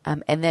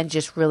 And then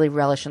just really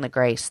relish in the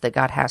grace that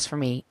God has for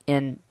me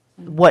in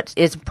what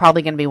is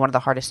probably going to be one of the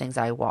hardest things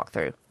I walk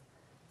through.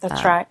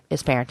 That's right.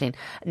 Is parenting.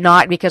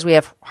 Not because we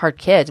have hard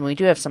kids, and we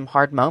do have some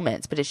hard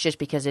moments, but it's just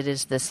because it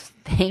is this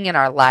thing in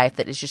our life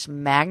that is just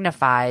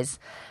magnifies.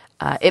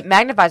 It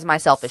magnifies my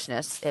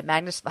selfishness. It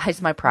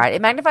magnifies my pride.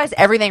 It magnifies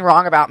everything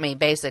wrong about me,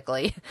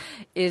 basically,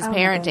 is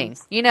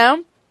parenting.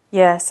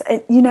 Yes.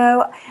 And,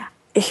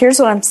 here's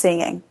what I'm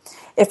seeing.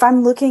 If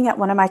I'm looking at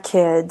one of my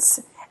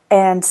kids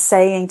and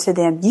saying to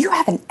them, you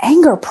have an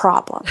anger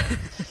problem.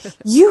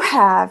 You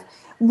have...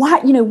 why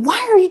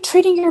are you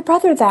treating your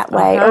brother that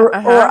way? Or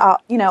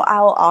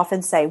I'll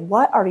often say,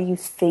 what are you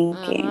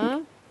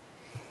thinking?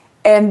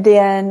 And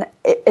then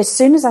as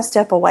soon as I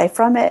step away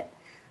from it,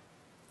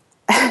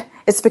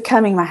 it's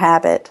becoming my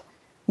habit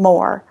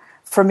more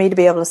for me to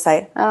be able to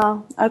say,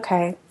 oh,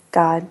 okay,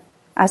 God,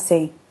 I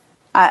see.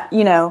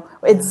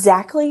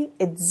 Exactly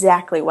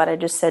what I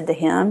just said to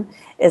him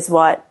is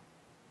what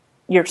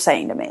you're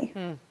saying to me.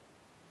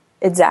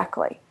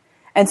 Exactly.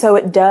 And so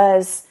it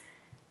does...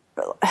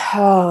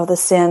 Oh, the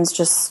sins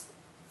just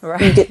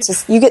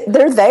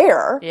they're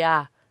there.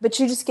 Yeah. But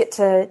you just get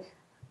to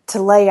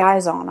lay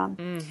eyes on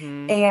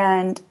them.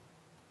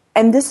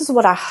 And this is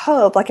what I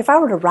hope, if I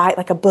were to write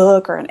a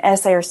book or an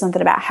essay or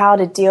something about how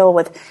to deal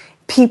with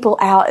people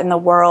out in the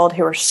world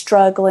who are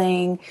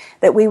struggling,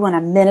 that we want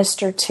to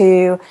minister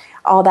to,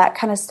 all that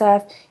kind of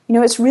stuff.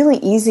 It's really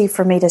easy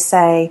for me to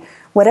say,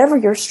 whatever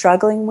you're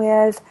struggling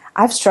with,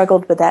 I've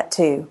struggled with that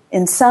too.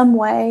 In some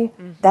way,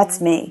 that's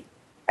me.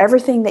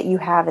 Everything that you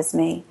have is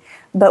me.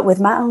 But with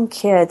my own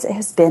kids, it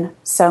has been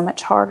so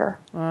much harder.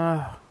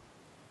 Isn't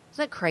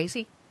that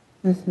crazy?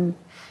 I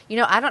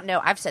don't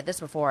know. I've said this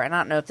before, and I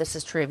don't know if this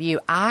is true of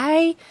you.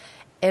 I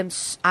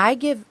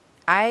give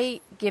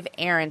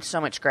Aaron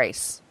so much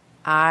grace.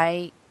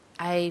 I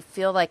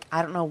feel like,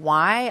 I don't know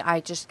why,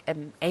 I just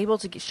am able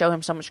to show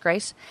him so much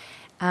grace.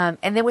 And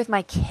then with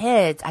my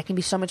kids, I can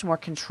be so much more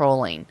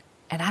controlling.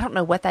 And I don't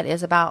know what that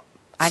is about.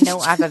 I know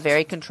I have a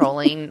very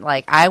controlling,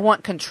 like, I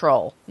want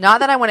control. Not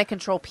that I want to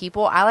control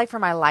people. I like for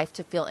my life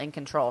to feel in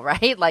control,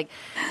 right? Like,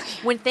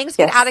 when things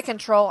get out of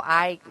control,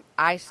 I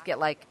get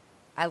like,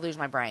 I lose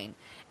my brain.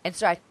 And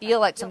so I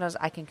feel like sometimes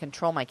I can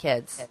control my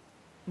kids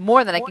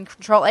more than I can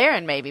control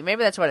Aaron, maybe.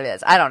 Maybe that's what it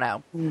is. I don't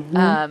know.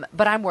 Mm-hmm.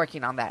 But I'm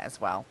working on that as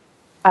well.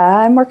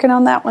 I'm working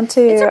on that one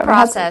too. It's a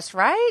process,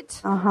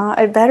 right?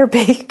 It better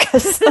be,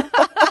 because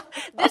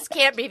this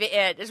can't be the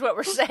end, is what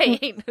we're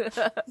saying.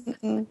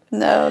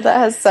 No, that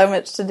has so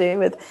much to do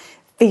with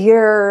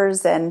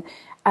fears and,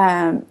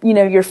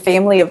 your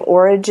family of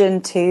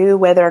origin too,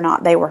 whether or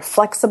not they were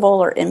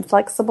flexible or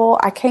inflexible.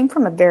 I came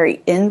from a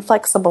very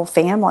inflexible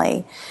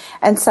family.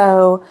 And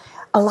so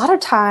a lot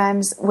of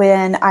times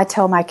when I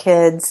tell my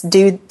kids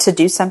to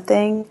do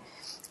something,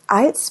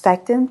 I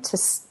expect them to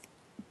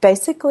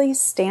basically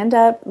stand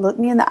up, look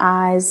me in the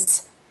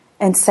eyes,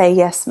 and say,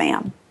 yes,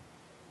 ma'am.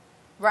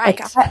 Right.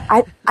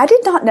 Like, I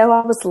did not know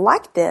I was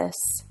like this.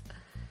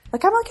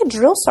 Like, I'm like a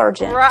drill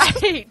sergeant.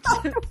 Right.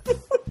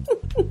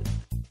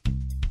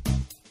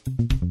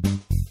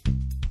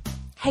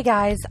 Hey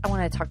guys, I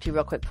want to talk to you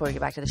real quick before we get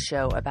back to the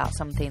show about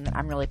something that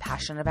I'm really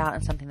passionate about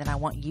and something that I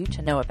want you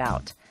to know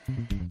about.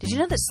 Did you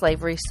know that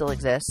slavery still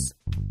exists?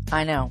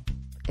 I know.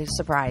 It's a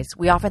surprise.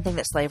 We often think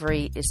that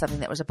slavery is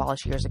something that was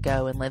abolished years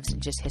ago and lives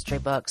in just history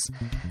books.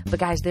 But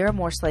guys, there are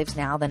more slaves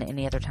now than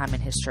any other time in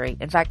history.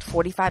 In fact,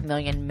 45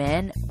 million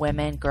men,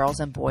 women,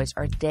 girls, and boys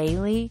are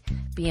daily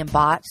being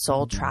bought,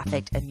 sold,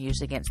 trafficked, and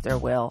used against their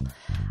will.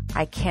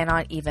 I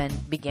cannot even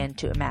begin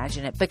to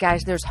imagine it. But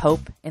guys, there's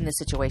hope in this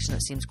situation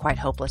that seems quite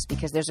hopeless,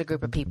 because there's a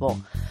group of people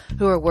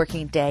who are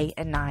working day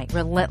and night,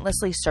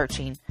 relentlessly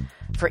searching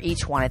for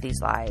each one of these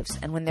lives.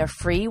 And when they're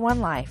free one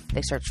life,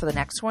 they search for the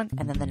next one,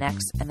 and then the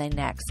next, and the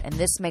next. And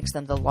this makes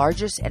them the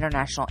largest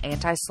international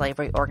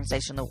anti-slavery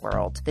organization in the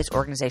world. This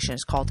organization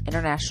is called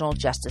International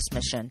Justice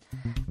Mission,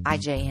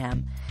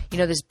 IJM. You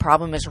know, this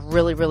problem is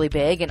really, really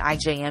big, and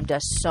IJM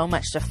does so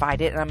much to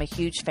fight it, and I'm a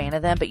huge fan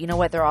of them. But you know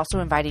what? They're also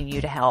inviting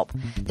you to help.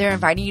 They're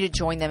inviting you to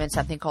join them in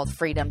something called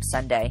Freedom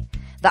Sunday.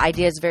 The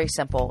idea is very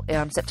simple.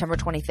 On September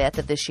 25th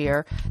of this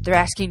year, they're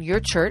asking your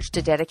church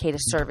to dedicate a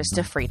service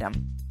to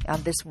freedom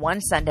on this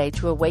one Sunday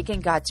to awaken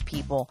God's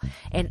people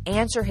and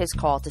answer his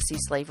call to see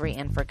slavery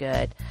end for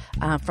good.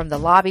 From the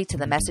lobby to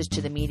the message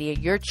to the media,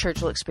 your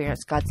church will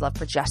experience God's love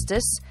for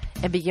justice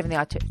and be given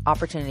the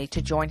opportunity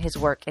to join his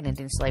work in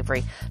ending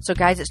slavery. So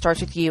guys, it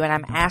starts with you, and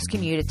I'm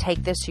asking you to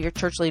take this to your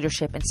church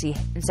leadership and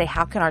say,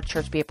 how can our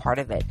church be a part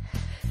of it?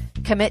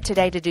 Commit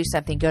today to do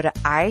something. Go to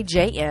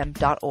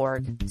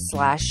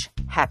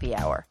ijm.org/happy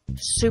hour.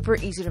 Super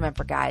easy to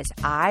remember, guys.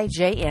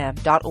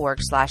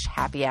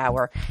 ijm.org/happy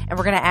hour. And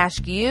we're going to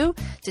ask you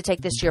to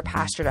take this to your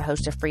pastor to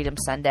host a Freedom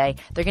Sunday.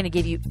 They're going to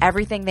give you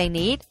everything they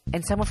need,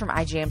 and someone from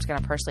IJM is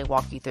going to personally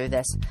walk you through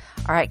this.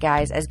 All right,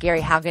 guys, as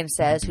Gary Haugen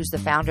says, who's the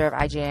founder of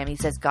IJM, he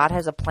says, God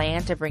has a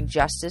plan to bring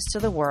justice to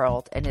the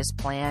world, and his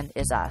plan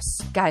is us.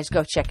 Guys,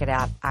 go check it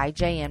out.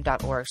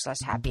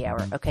 ijm.org/happy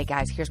hour. Okay,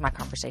 guys, here's my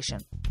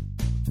conversation.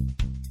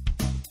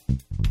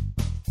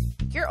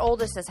 Your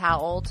oldest is how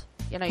old?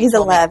 You know, he's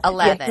 11.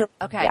 11. Yeah,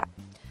 okay. Yeah.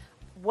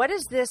 What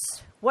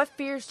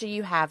fears do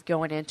you have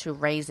going into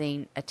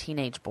raising a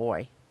teenage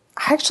boy?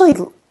 I actually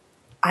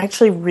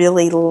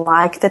really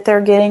like that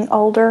they're getting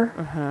older.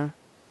 Mm-hmm.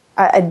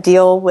 I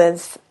deal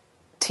with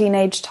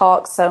teenage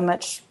talk so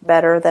much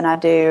better than I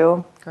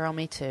do. Girl,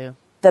 me too.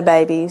 The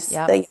babies,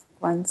 yep. The young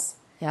ones.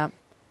 Yep.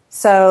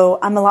 So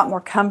I'm a lot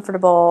more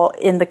comfortable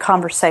in the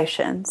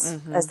conversations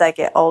as they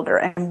get older.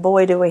 And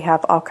boy, do we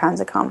have all kinds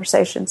of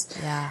conversations.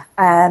 Yeah.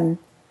 And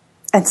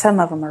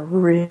some of them are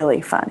really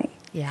funny.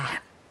 Yeah.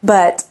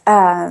 But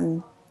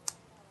I'm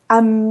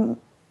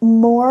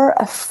more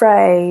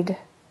afraid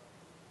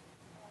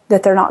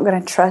that they're not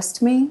going to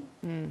trust me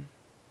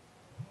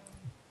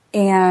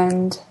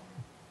and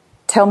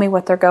tell me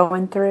what they're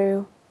going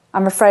through.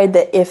 I'm afraid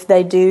that if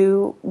they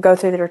do go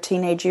through their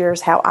teenage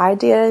years how I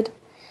did,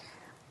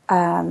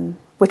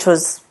 which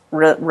was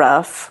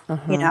rough,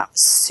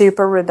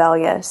 super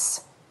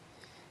rebellious,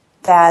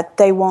 that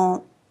they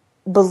won't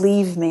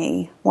believe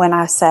me when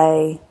I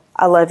say,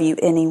 I love you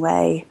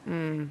anyway.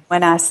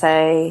 When I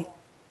say,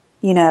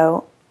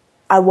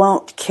 I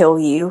won't kill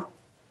you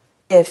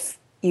if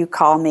you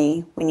call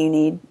me when you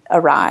need a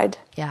ride.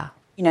 Yeah.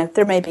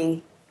 There may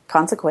be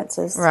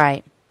consequences.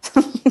 Right.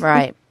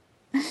 Right.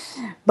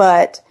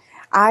 But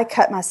I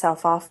cut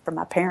myself off from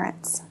my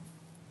parents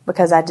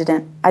because I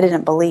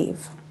didn't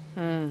believe.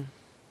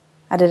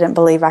 I didn't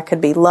believe I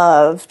could be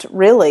loved,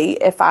 really,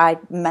 if I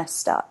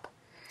messed up.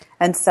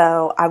 And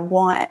so I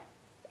want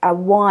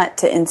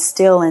to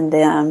instill in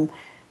them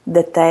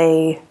that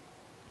they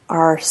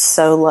are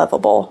so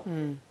lovable.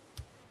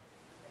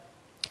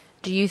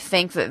 Do you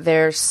think that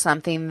there's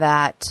something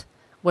that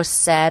was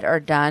said or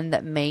done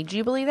that made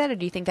you believe that? Or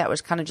do you think that was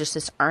kind of just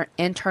this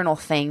internal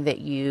thing that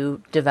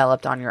you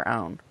developed on your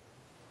own?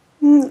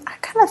 I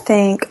kind of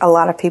think a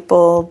lot of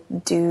people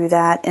do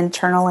that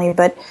internally,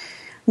 but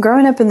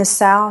growing up in the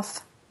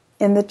South,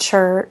 in the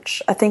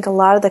church, I think a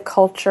lot of the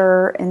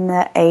culture in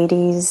the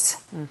 80s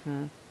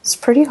is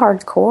pretty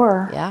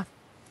hardcore. Yeah.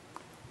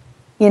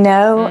 you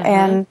know,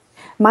 and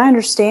my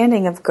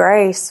understanding of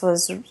grace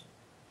was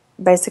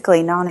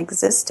basically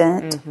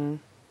non-existent.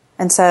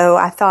 And so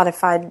I thought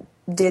if I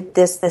did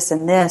this, this,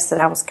 and this, that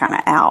I was kind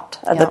of out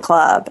of the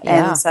club.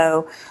 Yeah. And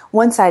so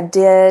once I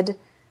did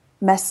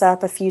mess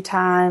up a few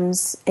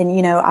times, and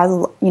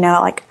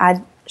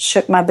I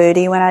shook my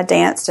booty when I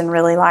danced and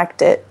really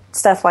liked it,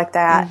 stuff like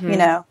that, you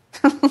know.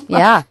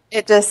 Yeah.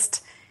 I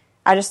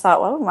just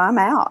thought, well, I'm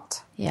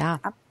out. Yeah.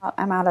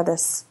 I'm out of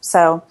this.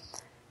 So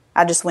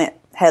I just went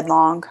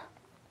headlong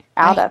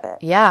out of it.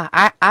 Yeah.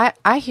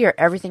 I hear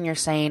everything you're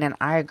saying, and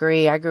I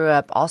agree. I grew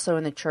up also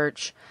in the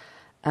church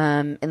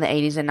in the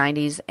 80s and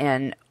 90s,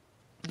 and,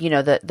 you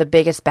know, the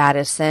biggest,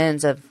 baddest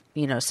sins of,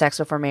 you know, sex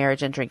before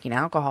marriage and drinking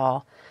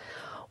alcohol.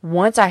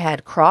 Once I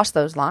had crossed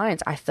those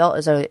lines, I felt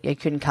as though it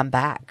couldn't come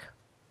back.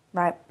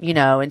 Right. You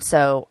know, and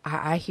so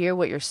I hear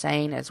what you're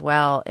saying as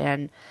well.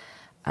 And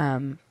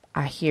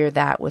I hear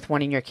that with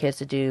wanting your kids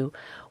to do.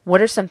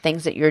 What are some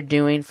things that you're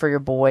doing for your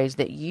boys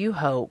that you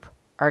hope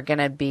are going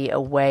to be a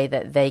way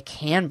that they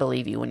can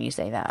believe you when you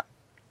say that?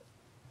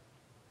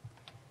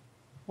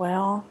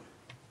 Well,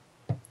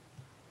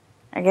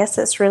 I guess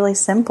it's really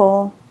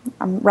simple.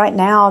 Right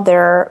now,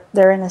 they're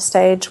in a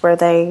stage where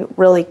they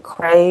really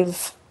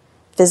crave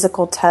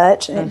physical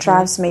touch, and it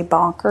drives me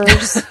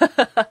bonkers.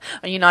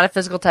 Are you not a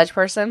physical touch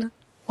person?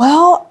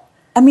 Well,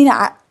 I mean,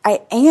 I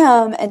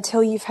am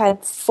until you've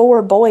had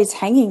 4 boys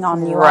hanging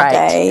on you all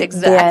day.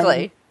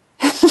 Exactly.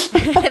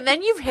 And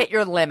then you've hit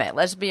your limit,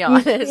 let's be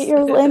honest. You've hit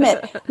your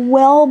limit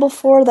well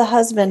before the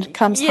husband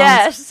comes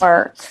home from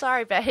work.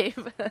 Sorry,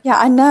 babe. Yeah,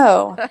 I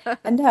know.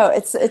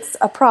 It's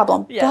a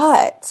problem.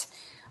 Yes.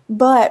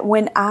 But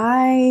when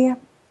I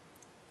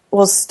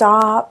will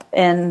stop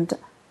and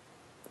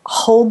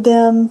hold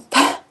them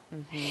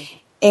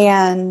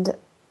and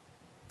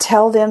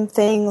tell them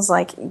things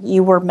like,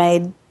 you were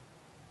made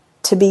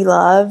to be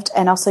loved,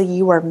 and also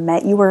you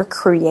were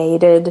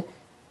created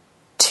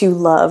to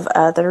love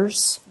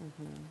others.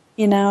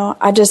 You know,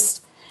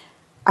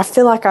 I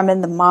feel like I'm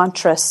in the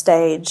mantra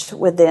stage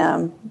with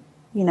them,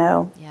 you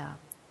know. Yeah.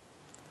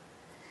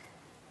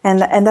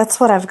 And that's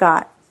what I've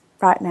got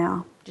right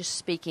now. Just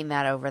speaking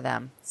that over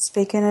them.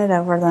 Speaking it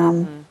over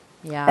them.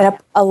 Yeah. And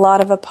a lot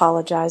of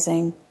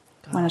apologizing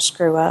when I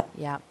screw up.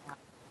 Yeah.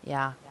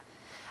 Yeah.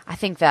 I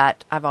think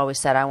that I've always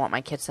said I want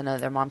my kids to know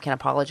their mom can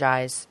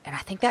apologize. And I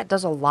think that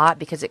does a lot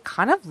because it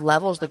kind of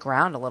levels the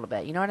ground a little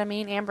bit. You know what I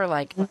mean, Amber?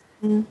 Like,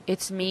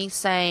 it's me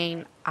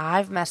saying,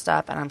 I've messed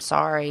up and I'm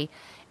sorry.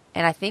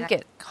 And I think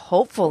it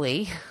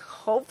hopefully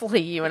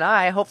you and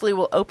I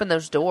will open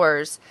those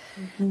doors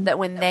that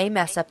when they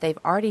mess up, they've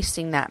already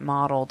seen that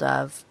modeled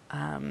of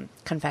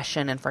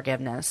confession and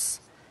forgiveness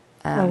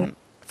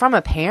from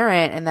a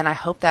parent. And then I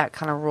hope that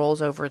kind of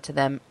rolls over to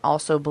them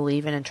also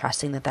believing and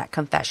trusting that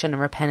confession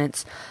and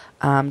repentance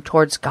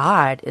towards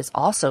God is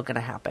also going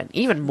to happen,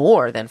 even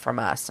more than from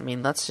us. I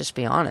mean, let's just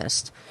be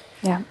honest.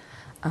 Yeah.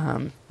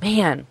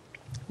 Man,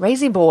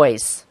 raising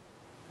boys.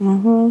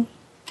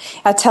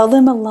 I tell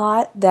them a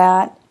lot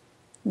that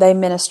they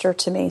minister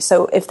to me.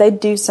 So if they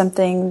do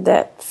something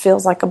that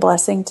feels like a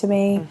blessing to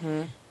me,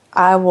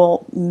 I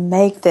will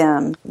make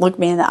them look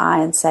me in the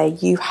eye and say,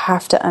 you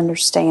have to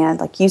understand.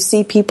 Like, you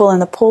see people in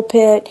the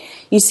pulpit,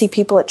 you see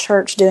people at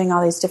church doing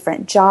all these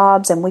different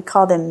jobs, and we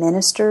call them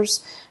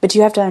ministers. But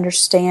you have to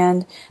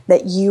understand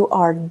that you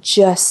are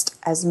just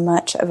as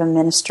much of a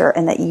minister,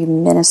 and that you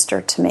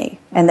minister to me,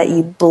 and that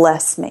you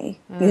bless me.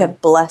 You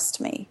have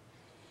blessed me.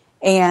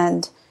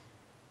 And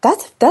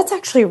that's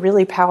actually a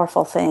really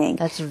powerful thing.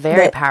 That's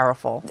very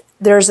powerful.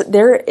 There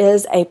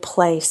is a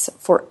place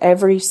for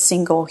every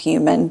single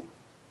human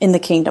in the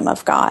kingdom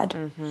of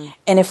God.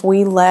 And if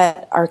we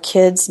let our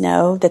kids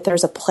know that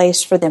there's a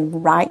place for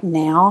them right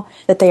now,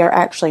 that they are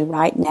actually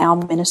right now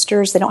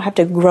ministers, they don't have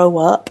to grow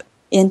up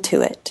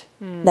into it.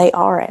 They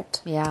are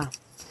it. Yeah.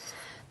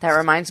 That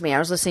reminds me, I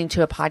was listening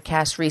to a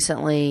podcast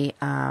recently.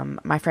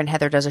 My friend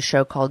Heather does a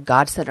show called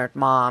God-Centered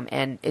Mom,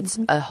 and it's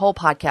a whole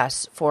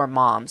podcast for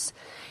moms.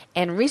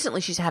 And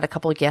recently she's had a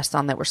couple of guests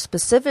on that were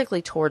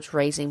specifically towards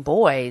raising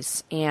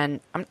boys. And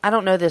I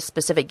don't know the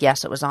specific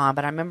guest that was on,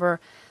 but I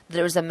remember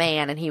there was a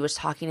man, and he was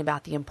talking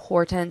about the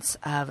importance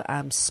of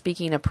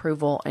speaking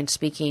approval and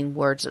speaking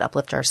words that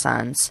uplift our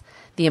sons,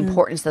 the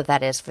importance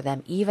that is for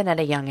them, even at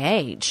a young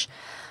age.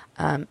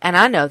 And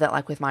I know that,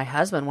 like with my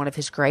husband, one of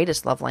his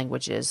greatest love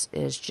languages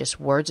is just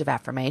words of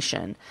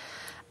affirmation.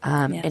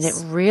 And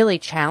it really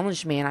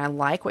challenged me, and I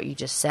like what you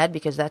just said,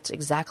 because that's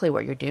exactly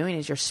what you're doing,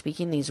 is you're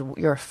speaking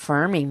you're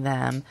affirming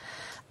them,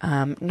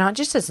 not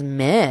just as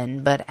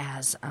men, but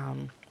as,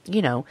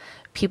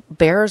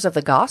 bearers of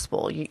the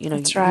gospel.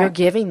 You're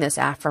giving this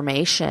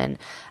affirmation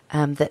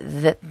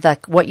that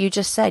what you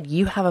just said,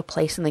 you have a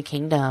place in the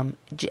kingdom,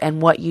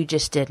 and what you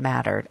just did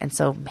mattered. And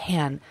so,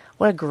 man,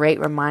 what a great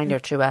reminder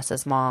to us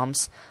as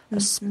moms,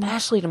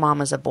 especially to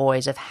mamas of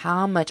boys, of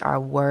how much our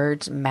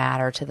words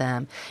matter to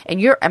them. And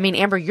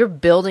Amber, you're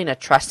building a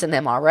trust in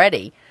them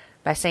already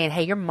by saying,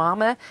 hey, your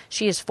mama,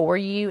 she is for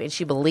you and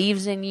she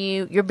believes in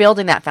you. You're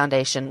building that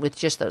foundation with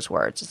just those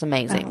words. It's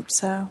amazing.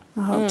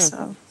 I hope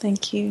so.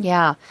 Thank you.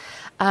 Yeah.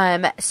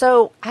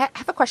 So I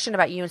have a question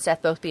about you and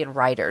Seth both being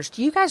writers.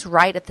 Do you guys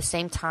write at the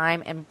same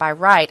time? And by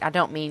write, I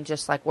don't mean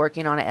just like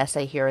working on an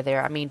essay here or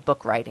there. I mean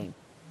book writing.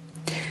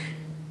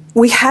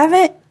 We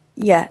haven't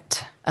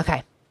yet.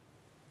 Okay.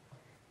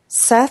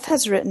 Seth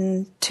has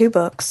written 2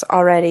 books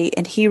already,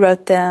 and he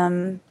wrote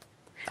them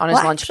on his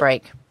lunch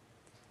break.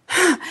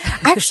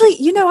 Actually,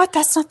 you know what?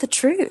 That's not the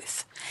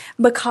truth.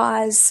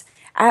 Because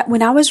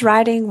when I was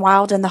writing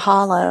Wild in the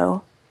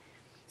Hollow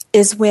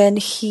is when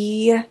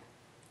he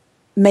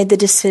made the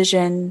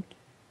decision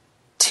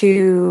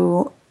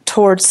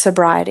towards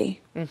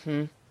sobriety.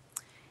 Mm-hmm.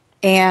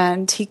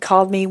 And he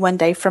called me one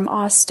day from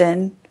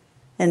Austin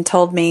and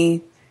told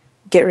me,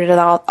 get rid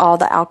of all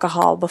the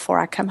alcohol before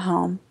I come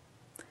home.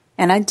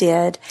 And I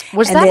did.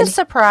 Was that a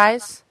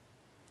surprise?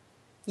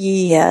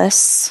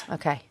 Yes.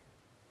 Okay.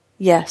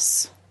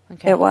 Yes,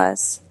 okay. It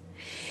was.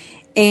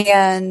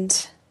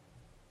 And,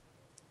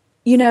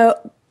 you know,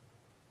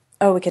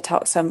 we could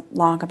talk so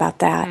long about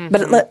that.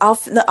 Mm-hmm. But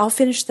I'll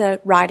finish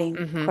the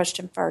writing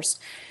question first.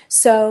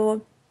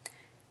 So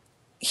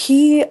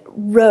he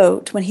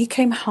wrote, when he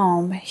came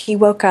home, he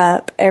woke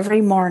up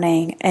every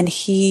morning and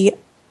he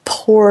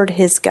poured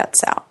his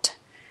guts out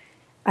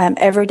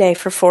every day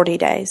for 40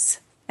 days.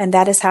 And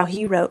that is how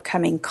he wrote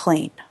Coming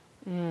Clean.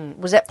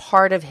 Was that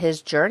part of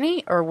his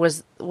journey, or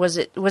was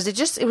it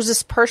just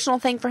this personal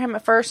thing for him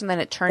at first, and then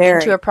it turned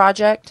into a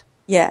project?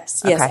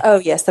 Yes. Okay. Oh,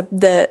 yes.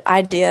 The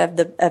idea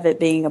of it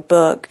being a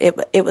book,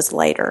 it was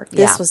later.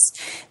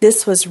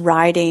 This was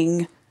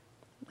writing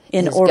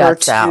in order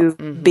to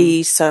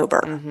be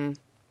sober. Mm-hmm.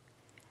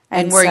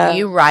 And were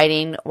you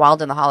writing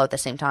Wild in the Hollow at the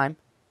same time?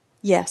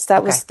 Yes,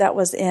 that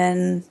was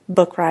in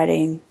book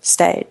writing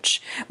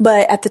stage.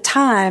 But at the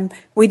time,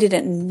 we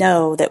didn't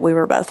know that we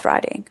were both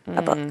writing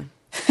a book.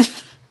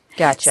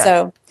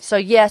 Gotcha. So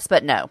yes,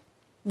 but no.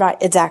 Right,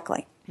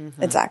 exactly.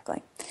 Mm-hmm.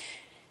 Exactly.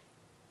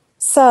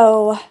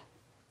 So,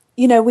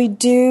 you know,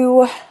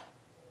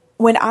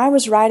 when I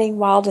was writing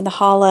Wild in the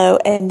Hollow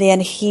and then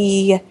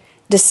he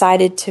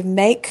decided to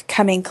make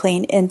Coming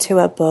Clean into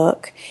a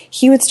book,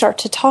 he would start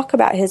to talk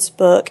about his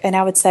book and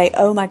I would say,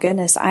 oh my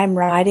goodness, I'm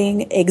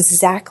writing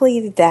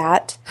exactly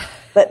that,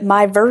 but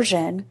my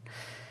version,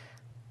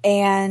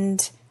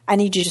 and I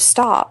need you to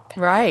stop.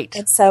 Right.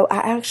 And so I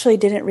actually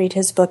didn't read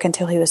his book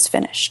until he was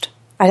finished.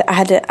 I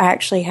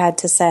actually had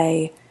to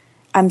say,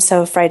 I'm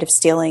so afraid of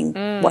stealing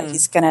what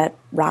he's going to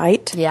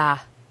write. Yeah.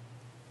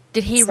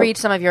 Did he read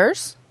some of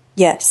yours?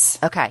 Yes.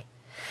 Okay.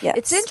 Yes.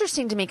 It's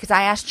interesting to me because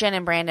I asked Jen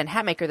and Brandon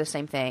Hatmaker the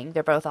same thing.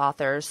 They're both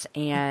authors,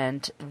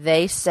 and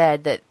they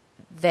said that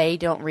they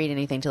don't read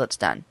anything till it's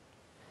done.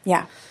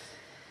 Yeah.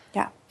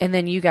 Yeah. And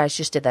then you guys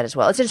just did that as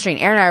well. It's interesting.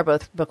 Aaron and I are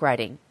both book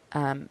writing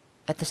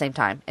at the same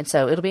time, and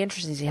so it'll be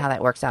interesting to see how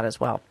that works out as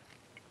well.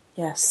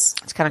 Yes.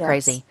 It's kind of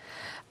crazy.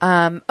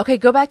 Okay,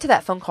 go back to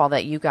that phone call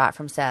that you got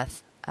from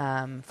Seth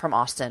from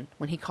Austin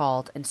when he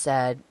called and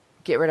said,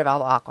 get rid of all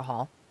the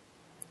alcohol.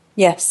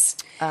 Yes.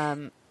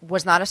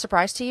 Was not a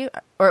surprise to you?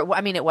 Or, I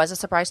mean, it was a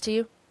surprise to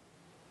you?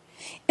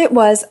 It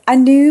was. I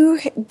knew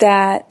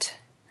that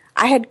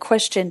I had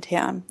questioned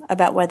him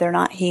about whether or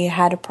not he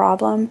had a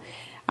problem.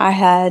 I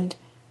had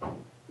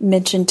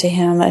mentioned to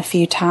him a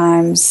few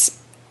times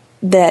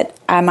that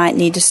I might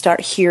need to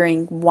start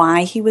hearing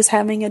why he was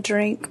having a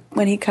drink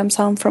when he comes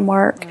home from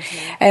work.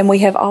 Mm-hmm. And we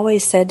have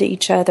always said to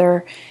each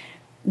other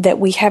that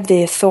we have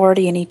the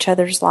authority in each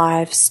other's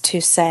lives to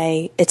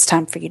say, it's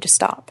time for you to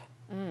stop.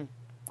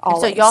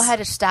 So y'all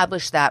had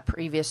established that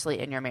previously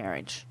in your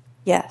marriage?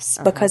 Yes,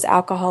 because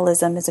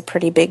alcoholism is a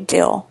pretty big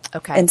deal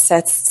in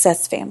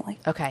Seth's family.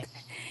 Okay.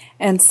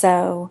 And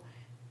so,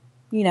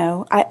 you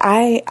know,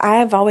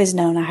 I've always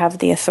known I have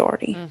the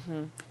authority.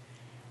 Mm-hmm.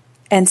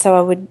 And so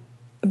I would,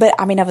 but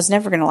I mean, I was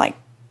never going to like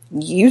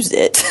use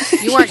it.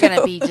 You weren't going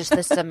to be just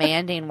this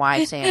demanding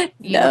wife saying,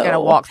 you were going to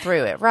walk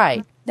through it,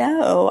 right?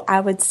 No, I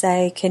would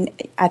say,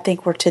 I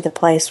think we're to the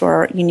place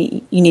where you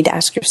need to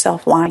ask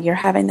yourself why you're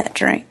having that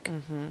drink.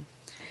 Mm-hmm.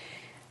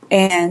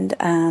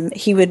 And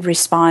he would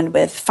respond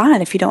with,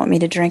 fine, if you don't want me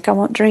to drink, I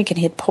won't drink. And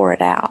he'd pour it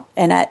out.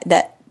 And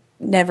that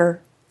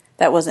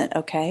wasn't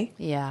okay.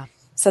 Yeah.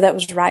 So that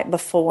was right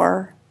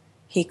before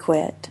he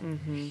quit.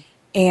 Mm-hmm.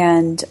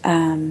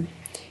 And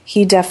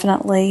he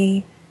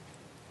definitely,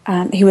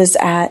 he was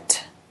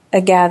at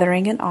a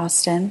gathering in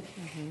Austin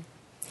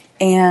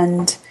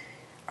and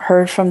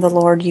heard from the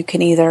Lord, you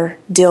can either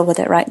deal with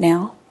it right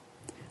now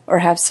or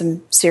have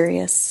some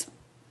serious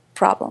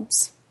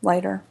problems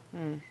later.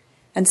 Mm.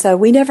 And so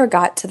we never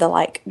got to the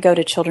go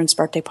to children's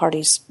birthday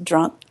parties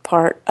drunk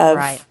part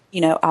of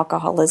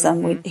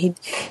alcoholism.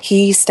 Mm-hmm.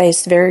 He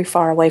stays very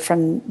far away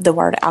from the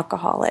word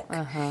alcoholic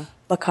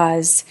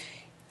because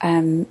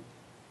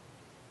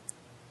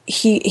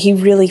he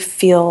really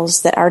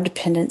feels that our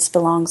dependence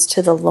belongs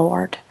to the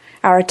Lord.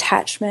 Our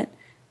attachment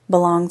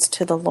belongs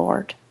to the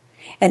Lord.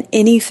 And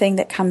anything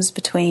that comes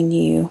between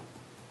you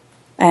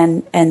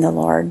and the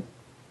Lord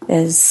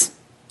is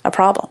a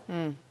problem.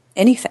 Mm.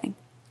 Anything.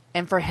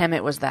 And for him,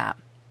 it was that.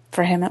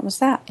 For him, it was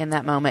that. In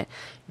that moment.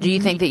 Do you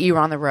think that you were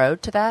on the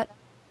road to that?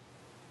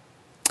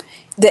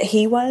 That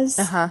he was?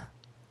 Uh-huh.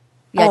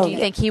 Yeah. Oh, Do you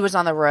think he was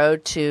on the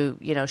road to,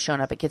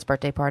 showing up at kids'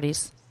 birthday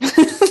parties?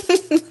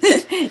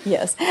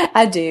 Yes,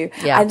 I do.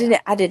 Yeah.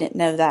 I didn't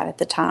know that at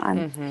the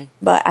time,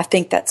 but I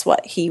think that's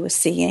what he was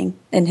seeing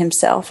in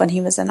himself when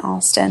he was in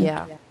Austin.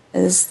 Yeah.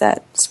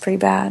 That's pretty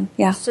bad.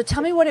 Yeah. So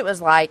tell me what it was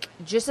like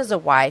just as a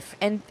wife.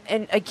 And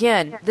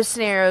again, this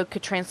scenario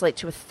could translate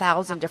to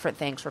 1,000 different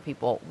things for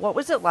people. What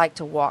was it like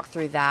to walk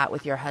through that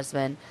with your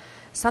husband?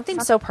 Something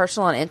so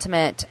personal and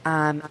intimate,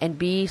 and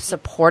be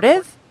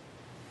supportive,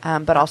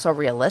 but also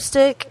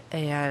realistic.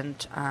 And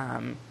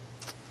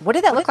what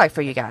did that look like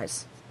for you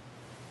guys?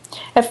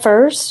 At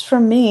first,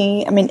 for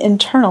me,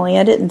 internally,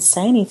 I didn't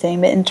say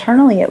anything, but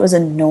internally it was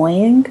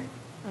annoying.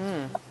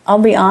 I'll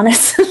be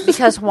honest.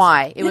 Because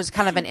why? It was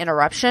kind of an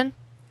interruption?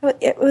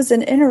 It was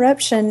an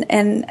interruption,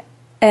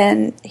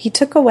 and he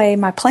took away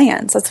my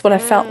plans. That's what I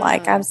felt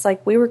like. I was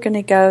like, we were going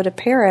to go to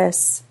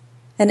Paris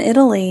and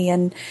Italy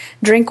and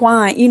drink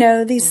wine.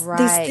 These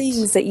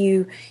things that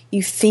you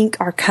think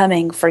are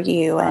coming for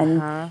you,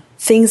 and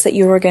things that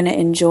you were going to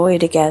enjoy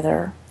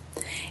together.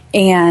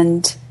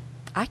 And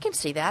I can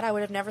see that. I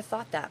would have never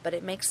thought that, but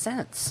it makes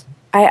sense.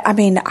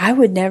 I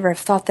would never have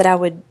thought that I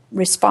would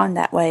respond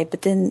that way,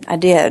 but then I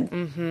did.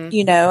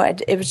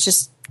 It was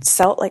just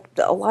like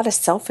a lot of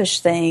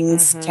selfish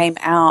things came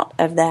out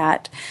of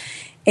that.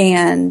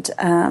 And,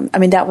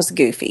 that was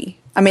goofy.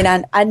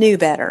 I knew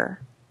better.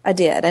 I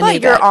did.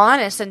 But you're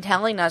honest in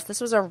telling us this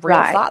was a real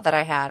thought that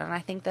I had. And I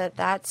think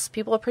that's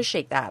people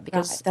appreciate that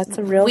because that's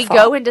a real we thought.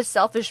 go into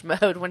selfish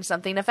mode when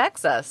something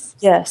affects us.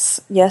 Yes,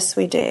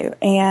 we do.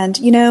 And,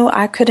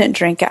 I couldn't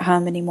drink at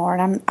home anymore.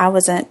 And I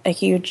wasn't a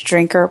huge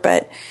drinker,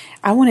 but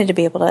I wanted to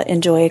be able to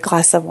enjoy a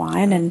glass of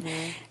wine.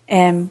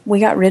 And we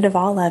got rid of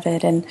all of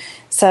it. And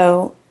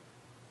so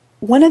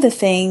one of the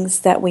things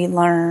that we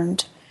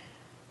learned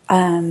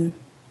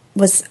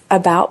was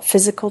about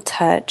physical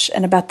touch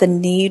and about the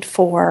need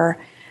for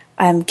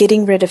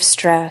getting rid of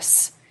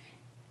stress,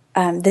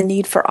 the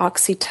need for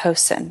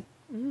oxytocin.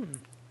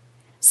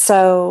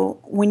 So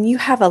when you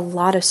have a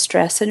lot of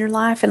stress in your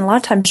life, and a lot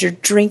of times you're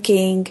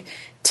drinking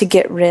to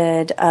get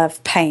rid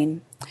of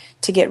pain,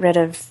 to get rid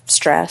of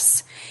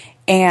stress,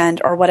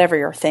 or whatever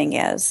your thing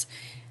is,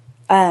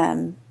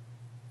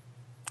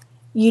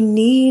 you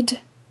need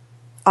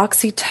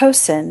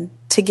oxytocin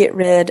to get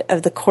rid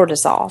of the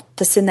cortisol,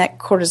 to send that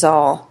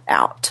cortisol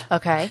out.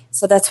 Okay.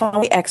 So that's why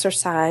we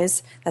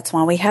exercise. That's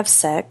why we have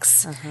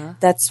sex.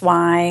 That's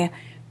why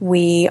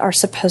we are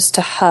supposed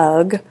to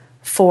hug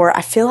for,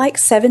 I feel like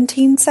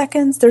 17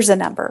 seconds. There's a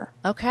number.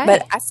 Okay.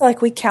 But I feel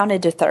like we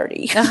counted to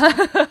 30.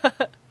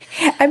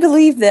 I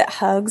believe that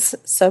hugs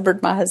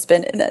sobered my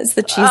husband, and that's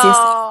the cheesiest thing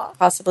I could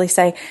possibly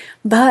say.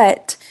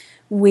 But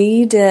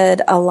we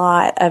did a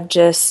lot of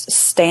just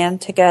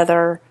stand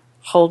together,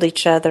 hold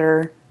each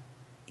other,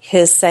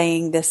 his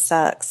saying, "This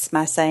sucks,"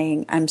 my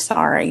saying, "I'm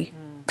sorry."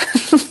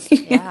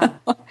 Yeah.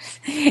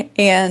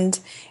 And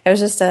it was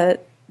just a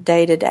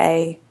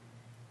day-to-day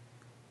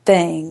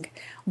thing.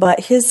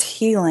 But his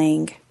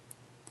healing,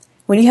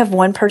 when you have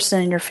one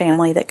person in your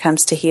family that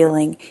comes to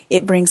healing,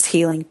 it brings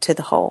healing to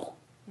the whole.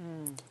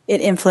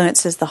 It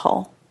influences the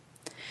whole.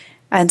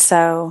 And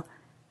so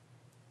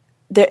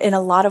there, in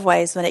a lot of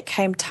ways, when it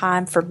came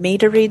time for me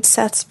to read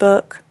Seth's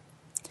book,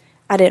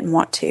 I didn't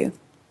want to.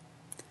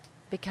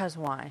 Because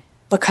why?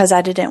 Because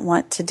I didn't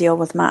want to deal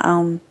with my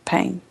own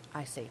pain.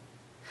 I see.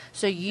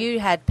 So you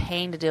had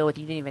pain to deal with.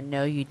 You didn't even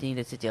know you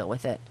needed to deal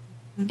with it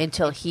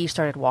until he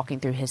started walking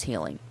through his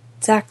healing.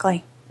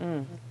 Exactly.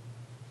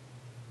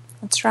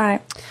 That's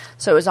right.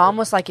 So it was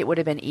almost like it would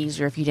have been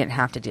easier if you didn't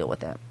have to deal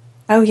with it.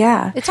 Oh,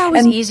 yeah. It's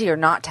always easier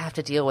not to have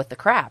to deal with the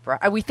crap,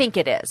 right? We think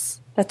it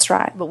is. That's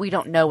right. But we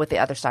don't know what the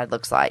other side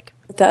looks like.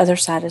 The other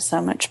side is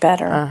so much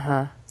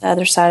better. The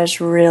other side is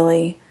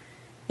really,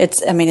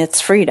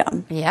 it's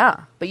freedom.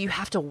 Yeah. But you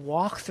have to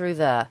walk through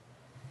the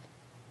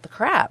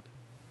crap.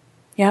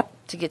 Yep.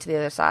 To get to the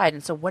other side.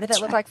 And so what did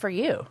that look like for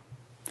you?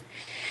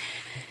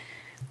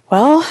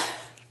 Well,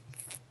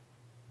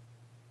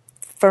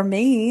 for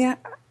me,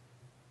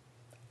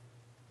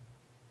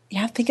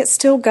 I think it's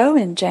still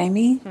going,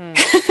 Jamie.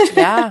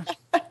 Yeah.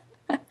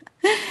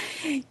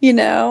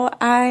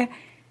 I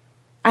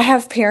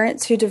have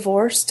parents who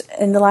divorced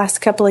in the last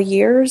couple of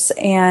years,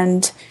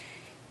 and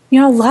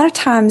a lot of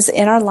times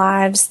in our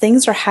lives,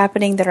 things are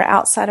happening that are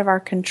outside of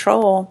our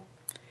control.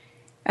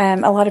 A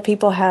lot of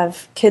people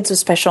have kids with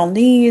special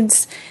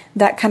needs,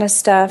 that kind of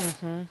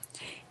stuff.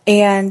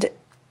 And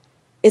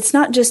it's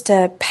not just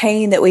a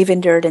pain that we've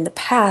endured in the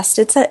past.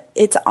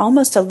 It's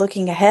almost a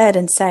looking ahead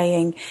and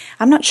saying,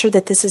 I'm not sure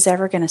that this is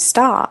ever going to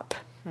stop.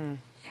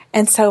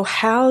 And so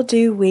how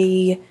do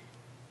we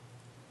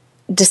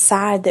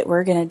decide that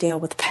we're going to deal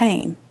with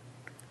pain?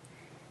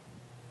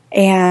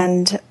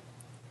 And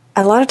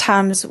a lot of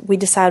times we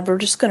decide we're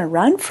just going to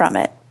run from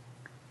it.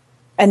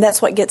 And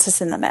that's what gets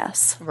us in the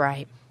mess.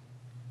 Right.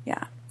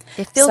 Yeah.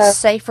 It feels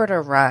safer to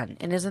run.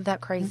 And isn't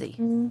that crazy?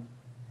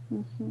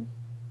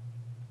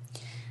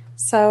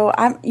 So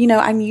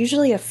I'm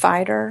usually a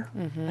fighter.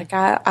 Like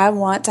I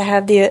want to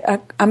have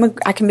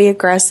I can be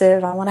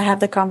aggressive. I want to have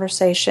the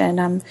conversation.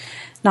 I'm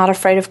not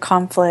afraid of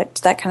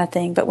conflict, that kind of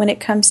thing. But when it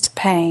comes to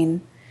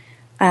pain,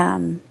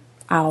 I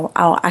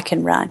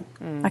can run.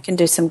 I can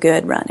do some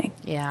good running.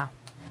 Yeah.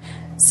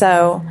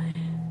 So,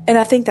 and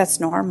I think that's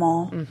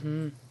normal.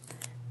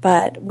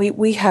 But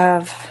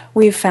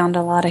we've found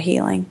a lot of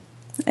healing,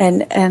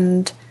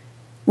 and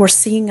we're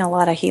seeing a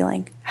lot of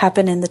healing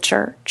happen in the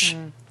church.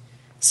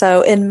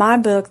 So in my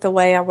book, the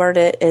way I word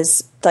it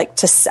is like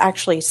to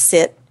actually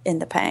sit in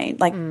the pain,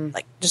 like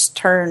just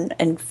turn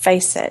and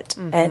face it,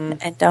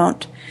 and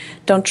don't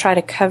try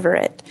to cover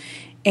it.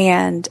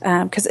 And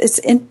because it's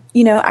in,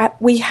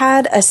 we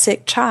had a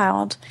sick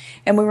child,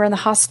 and we were in the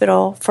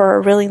hospital for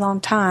a really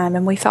long time,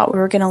 and we thought we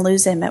were going to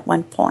lose him at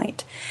one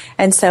point.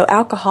 And so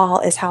alcohol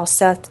is how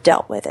Seth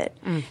dealt with it,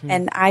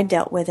 and I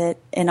dealt with it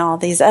in all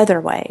these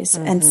other ways.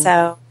 And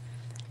so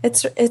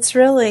it's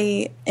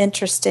really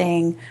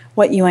interesting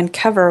what you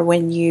uncover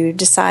when you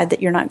decide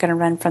that you're not going to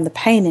run from the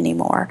pain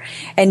anymore,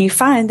 and you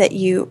find that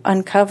you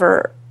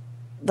uncover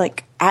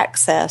like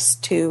access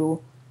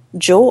to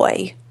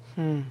joy.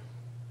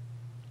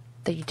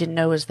 That you didn't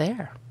know was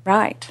there.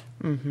 Right.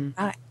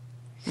 Right.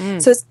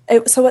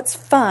 So what's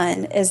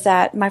fun is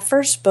that my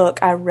first book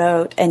I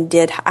wrote and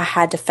I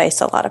had to face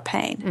a lot of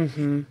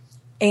pain.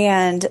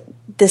 And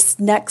this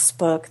next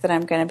book that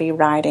I'm going to be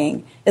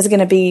writing is going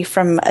to be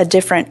from a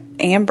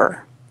different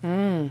Amber.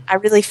 I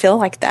really feel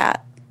like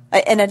that.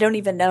 And I don't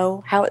even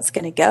know how it's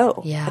going to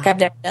go. Yeah. Like I've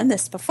never done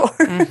this before.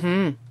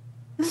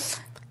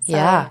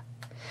 Yeah.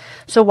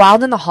 So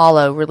Wild in the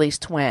Hollow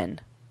released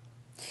when?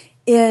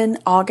 In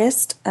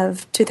August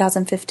of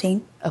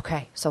 2015.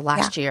 Okay, so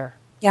last year.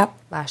 Yep.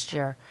 Last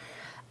year.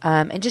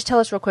 And just tell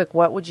us real quick,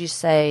 what would you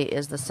say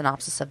is the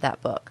synopsis of that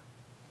book?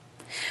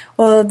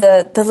 Well,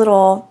 the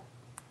little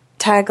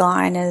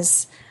tagline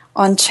is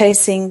on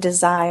chasing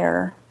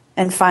desire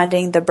and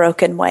finding the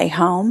broken way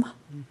home.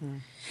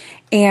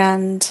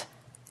 And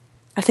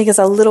I think it's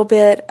a little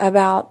bit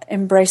about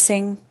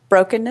embracing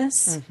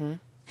brokenness.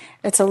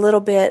 It's a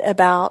little bit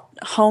about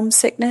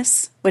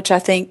homesickness, which I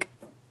think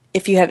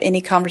if you have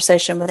any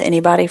conversation with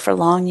anybody for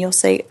long, you'll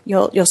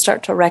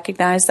start to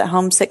recognize that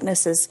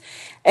homesickness is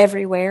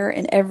everywhere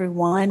and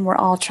everyone. We're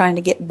all trying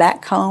to get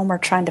back home or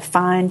trying to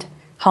find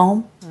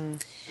home.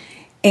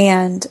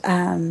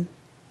 And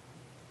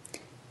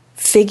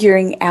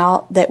figuring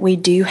out that we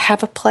do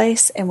have a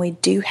place and we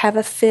do have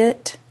a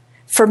fit.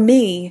 For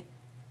me,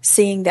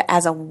 seeing that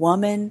as a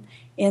woman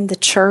in the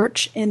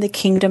church, in the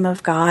kingdom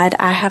of God,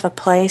 I have a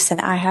place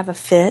and I have a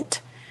fit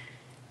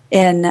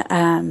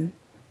in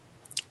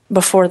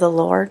before the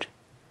Lord,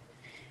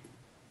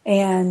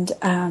 and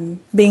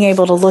being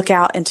able to look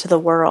out into the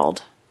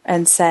world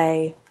and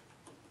say,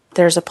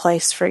 there's a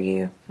place for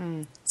you.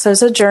 So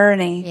it's a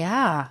journey.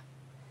 Yeah.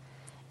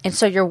 And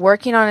so you're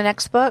working on a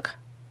next book?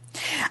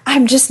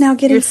 I'm just now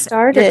getting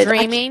started. You're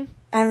dreaming?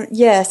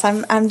 Yes,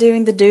 I'm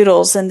doing the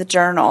doodles in the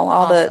journal,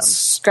 all the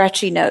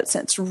scratchy notes,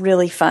 and it's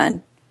really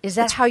fun. Is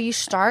that how you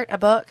start a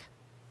book?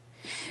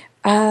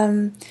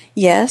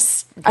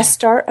 Yes. Okay. I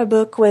start a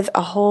book with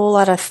a whole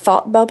lot of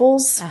thought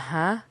bubbles.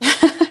 I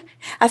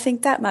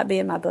think that might be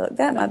in my book.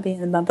 That might be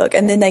in my book.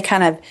 And then they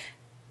kind of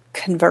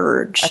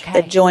converge. Okay.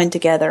 They join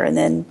together, and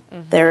then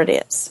there it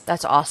is.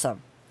 That's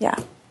awesome. Yeah.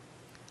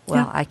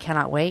 Well, I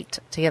cannot wait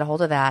to get a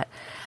hold of that.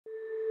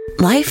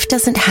 Life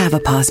doesn't have a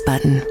pause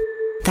button.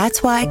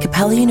 That's why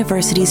Capella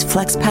University's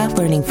FlexPath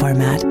learning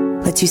format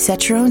lets you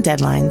set your own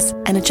deadlines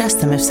and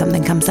adjust them if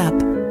something comes up.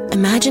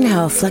 Imagine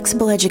how a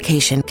flexible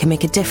education can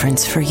make a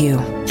difference for you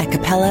at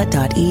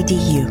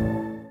capella.edu.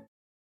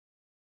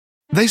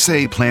 They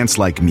say plants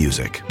like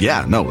music.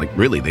 Yeah, no, like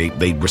really,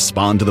 they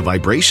respond to the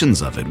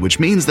vibrations of it, which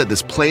means that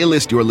this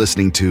playlist you're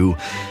listening to,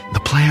 the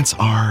plants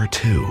are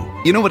too.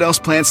 You know what else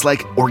plants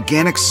like?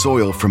 Organic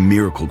soil from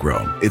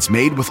Miracle-Gro. It's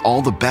made with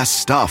all the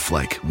best stuff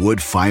like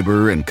wood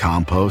fiber and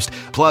compost.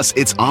 Plus,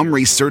 it's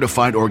OMRI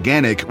certified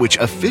organic, which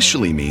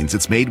officially means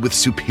it's made with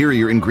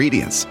superior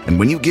ingredients. And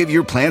when you give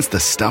your plants the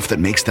stuff that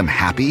makes them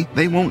happy,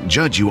 they won't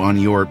judge you on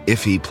your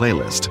iffy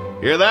playlist.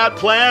 Hear that,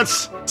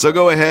 plants? So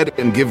go ahead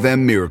and give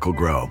them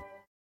Miracle-Gro.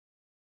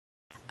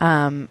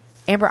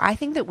 Amber, I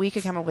think that we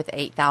could come up with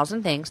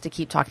 8,000 things to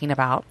keep talking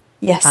about.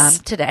 Yes.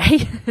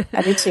 Today.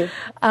 I do too.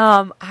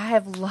 I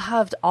have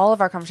loved all of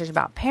our conversations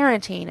about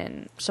parenting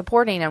and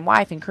supporting and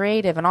wife and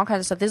creative and all kinds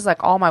of stuff. This is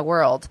like all my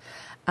world.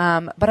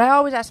 But I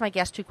always ask my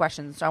guests 2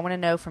 questions. So I want to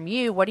know from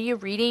you, what are you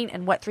reading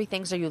and what 3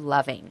 things are you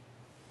loving?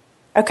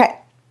 Okay.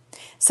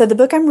 So the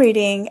book I'm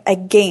reading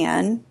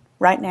again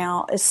right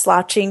now is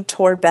Slouching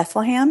Toward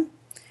Bethlehem.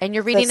 And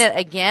you're reading it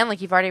again,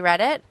 like you've already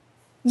read it?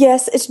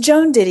 Yes, it's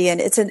Joan Didion.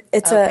 It's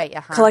a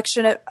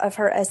collection of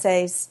her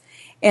essays,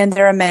 and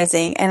they're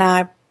amazing. And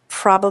I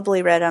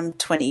probably read them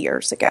 20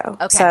 years ago.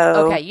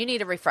 Okay, you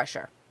need a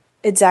refresher.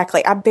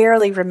 Exactly. I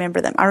barely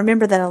remember them. I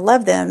remember that I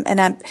love them,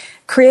 and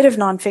creative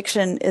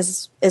nonfiction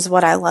is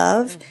what I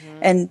love.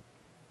 And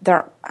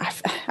I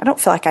don't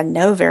feel like I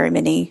know very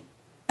many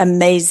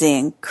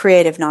amazing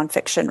creative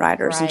nonfiction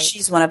writers, and Right.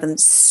 she's one of them.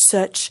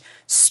 Such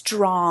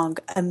strong,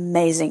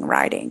 amazing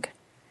writing.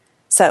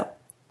 So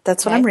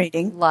that's what I'm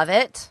reading. Love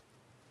it.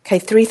 Okay,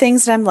 3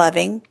 things that I'm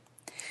loving.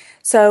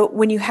 So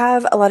when you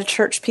have a lot of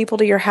church people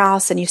to your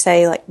house and you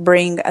say, like,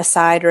 bring a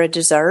side or a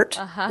dessert,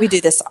 we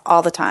do this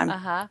all the time.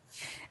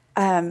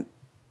 A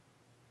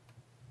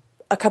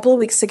couple of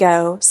weeks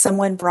ago,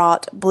 someone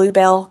brought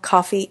Bluebell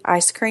coffee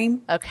ice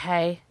cream.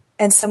 Okay.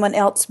 And someone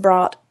else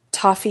brought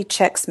toffee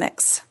Chex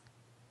Mix.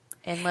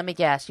 And let me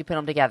guess, you put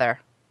them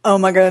together. Oh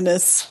my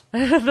goodness.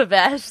 The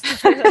best.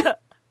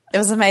 It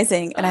was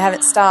amazing. And I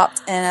haven't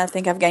stopped, and I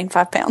think I've gained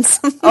 5 pounds.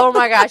 Oh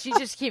my gosh, you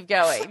just keep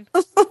going.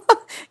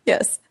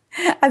 Yes.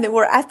 I think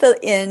we're at the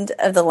end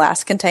of the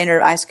last container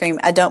of ice cream.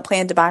 I don't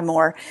plan to buy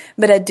more,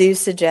 but I do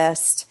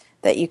suggest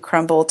that you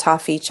crumble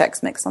toffee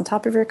Chex Mix on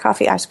top of your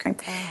coffee ice cream.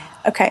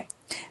 Okay.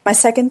 My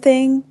second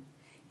thing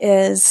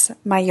is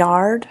my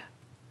yard.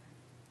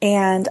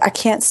 And I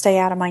can't stay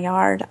out of my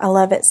yard. I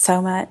love it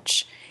so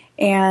much.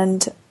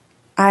 And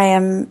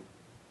I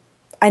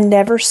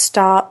never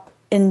stop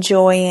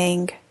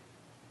enjoying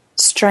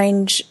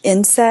strange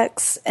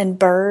insects and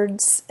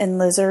birds and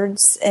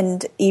lizards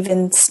and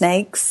even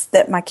snakes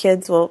that my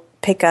kids will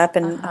pick up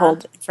and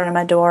hold in front of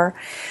my door,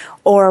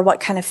 or what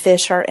kind of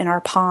fish are in our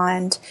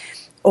pond,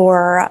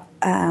 or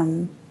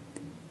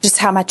just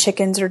how my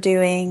chickens are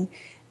doing.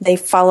 They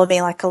follow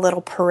me like a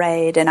little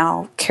parade, and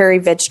I'll carry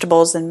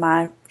vegetables in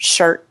my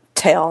shirt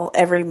tail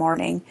every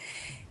morning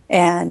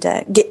and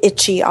get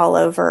itchy all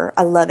over.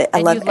 I love it.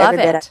 I love every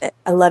bit of it.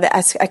 I love it.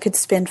 I could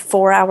spend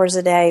 4 hours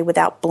a day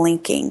without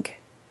blinking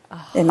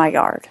in my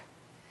yard.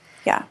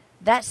 Yeah.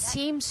 That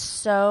seems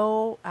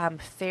so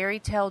fairy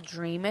tale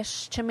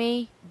dreamish to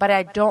me, but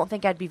I don't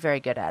think I'd be very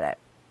good at it.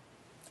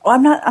 Well,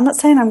 I'm not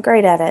saying I'm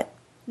great at it.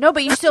 No,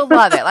 but you still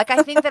love it. Like,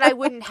 I think that I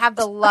wouldn't have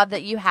the love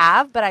that you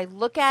have, but I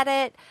look at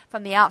it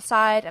from the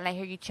outside and I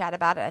hear you chat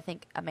about it. I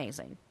think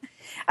amazing.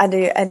 I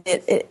do. And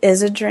it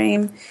is a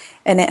dream,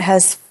 and it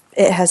has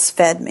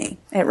fed me.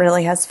 It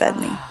really has fed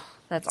me.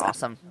 That's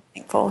awesome. I'm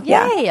thankful.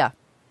 Yay. Yeah.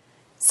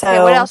 So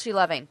okay, what else are you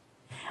loving?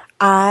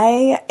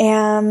 I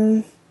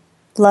am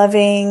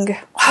loving,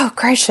 oh,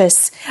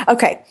 gracious.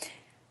 Okay.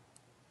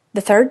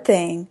 The third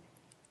thing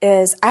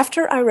is,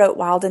 after I wrote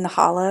Wild in the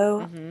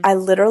Hollow, I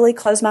literally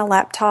closed my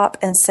laptop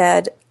and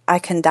said, I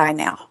can die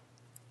now.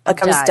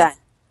 Like, I was done.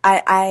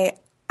 I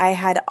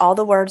had all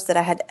the words that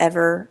I had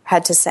ever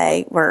had to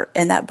say were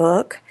in that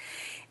book,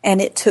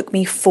 and it took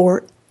me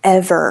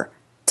forever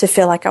to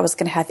feel like I was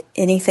going to have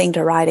anything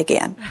to write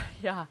again.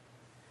 Yeah.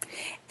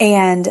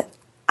 And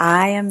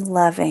I am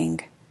loving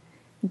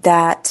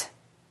that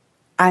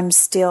I'm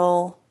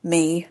still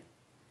me,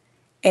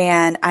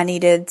 and I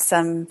needed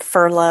some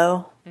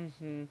furlough.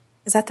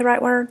 Is that the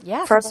right word?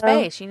 Yeah, furlough? some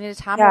space. You need a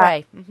time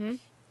away.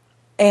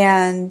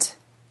 And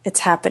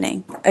it's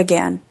happening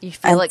again. You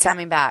feel it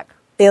coming back.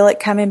 Feel it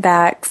coming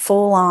back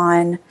full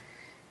on.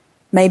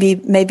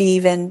 Maybe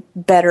even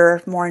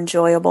better, more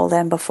enjoyable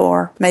than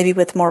before. Maybe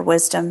with more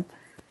wisdom,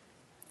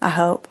 I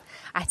hope.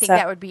 I think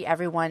that would be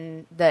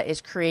everyone that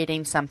is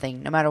creating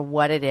something, no matter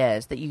what it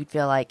is, that you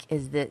feel like,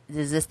 is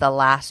this the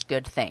last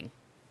good thing?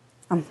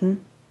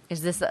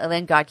 Is this, and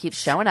then God keeps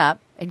showing up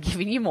and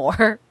giving you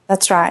more.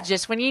 That's right.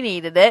 Just when you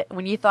needed it,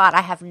 when you thought,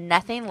 I have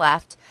nothing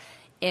left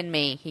in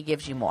me, He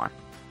gives you more.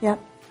 Yep,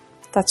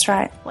 that's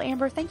right. Well,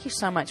 Amber, thank you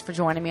so much for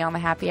joining me on the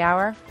Happy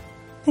Hour.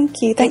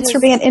 Thank you. Thanks for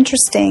being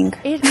interesting.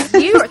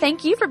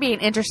 Thank you for being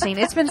interesting.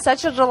 It's been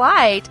such a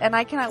delight, and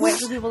I cannot wait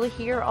for people to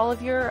hear all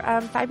of your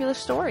fabulous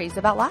stories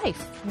about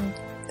life.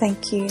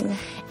 Thank you.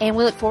 And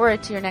we look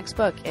forward to your next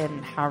book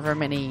in however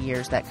many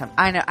years that comes.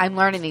 I know, I'm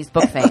learning these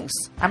book things.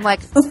 I'm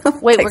like,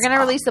 wait, we're going to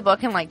release the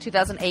book in like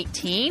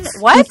 2018?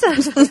 What?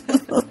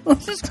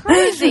 This is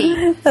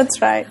crazy. That's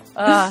right.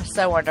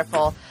 So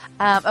wonderful.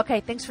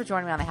 Okay, thanks for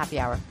joining me on the Happy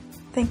Hour.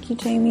 Thank you,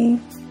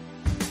 Jamie.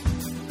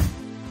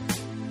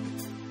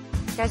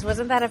 Guys,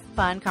 wasn't that a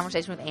fun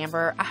conversation with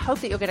Amber? I hope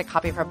that you'll get a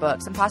copy of her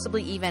books and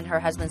possibly even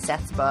her husband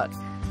Seth's book.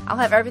 I'll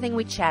have everything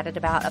we chatted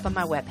about up on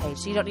my webpage,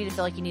 so you don't need to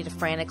feel like you need to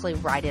frantically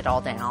write it all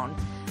down.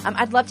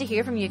 I'd love to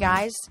hear from you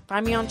guys.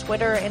 Find me on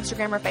Twitter,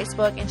 Instagram, or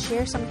Facebook, and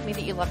share something with me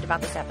that you loved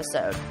about this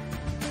episode.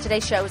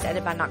 Today's show was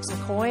edited by Knox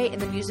McCoy,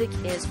 and the music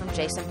is from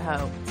Jason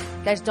Poe.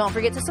 Guys, don't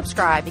forget to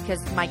subscribe, because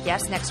my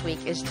guest next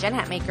week is Jen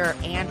Hatmaker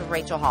and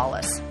Rachel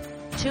Hollis.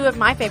 Two of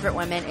my favorite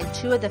women and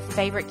two of the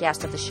favorite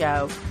guests of the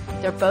show.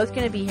 They're both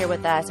going to be here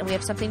with us, and we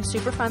have something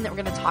super fun that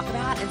we're going to talk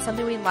about and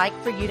something we'd like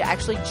for you to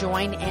actually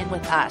join in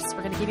with us.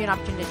 We're going to give you an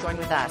opportunity to join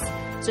with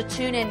us. So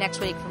tune in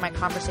next week for my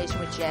conversation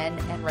with Jen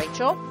and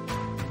Rachel.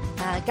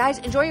 Guys,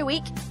 enjoy your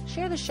week.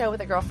 Share the show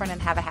with a girlfriend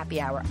and have a happy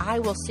hour. I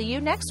will see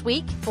you next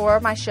week for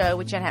my show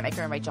with Jen Hatmaker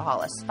and Rachel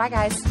Hollis. Bye,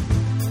 guys.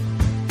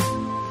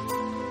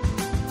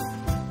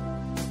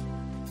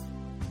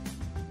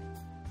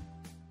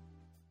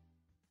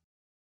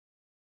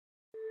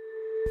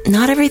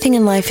 Not everything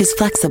in life is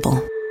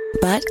flexible,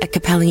 but at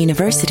Capella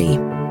University,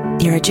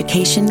 your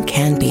education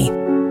can be.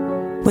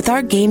 With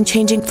our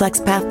game-changing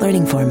FlexPath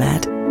learning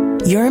format,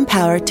 you're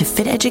empowered to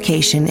fit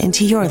education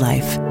into your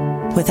life.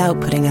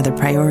 without putting other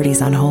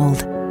priorities on hold.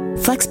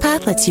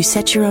 FlexPath lets you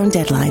set your own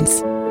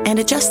deadlines and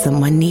adjust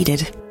them when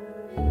needed.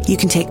 You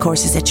can take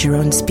courses at your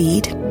own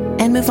speed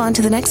and move on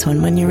to the next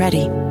one when you're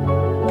ready.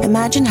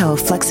 Imagine how a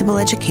flexible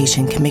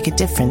education can make a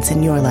difference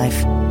in your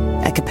life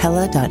at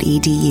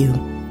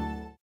capella.edu.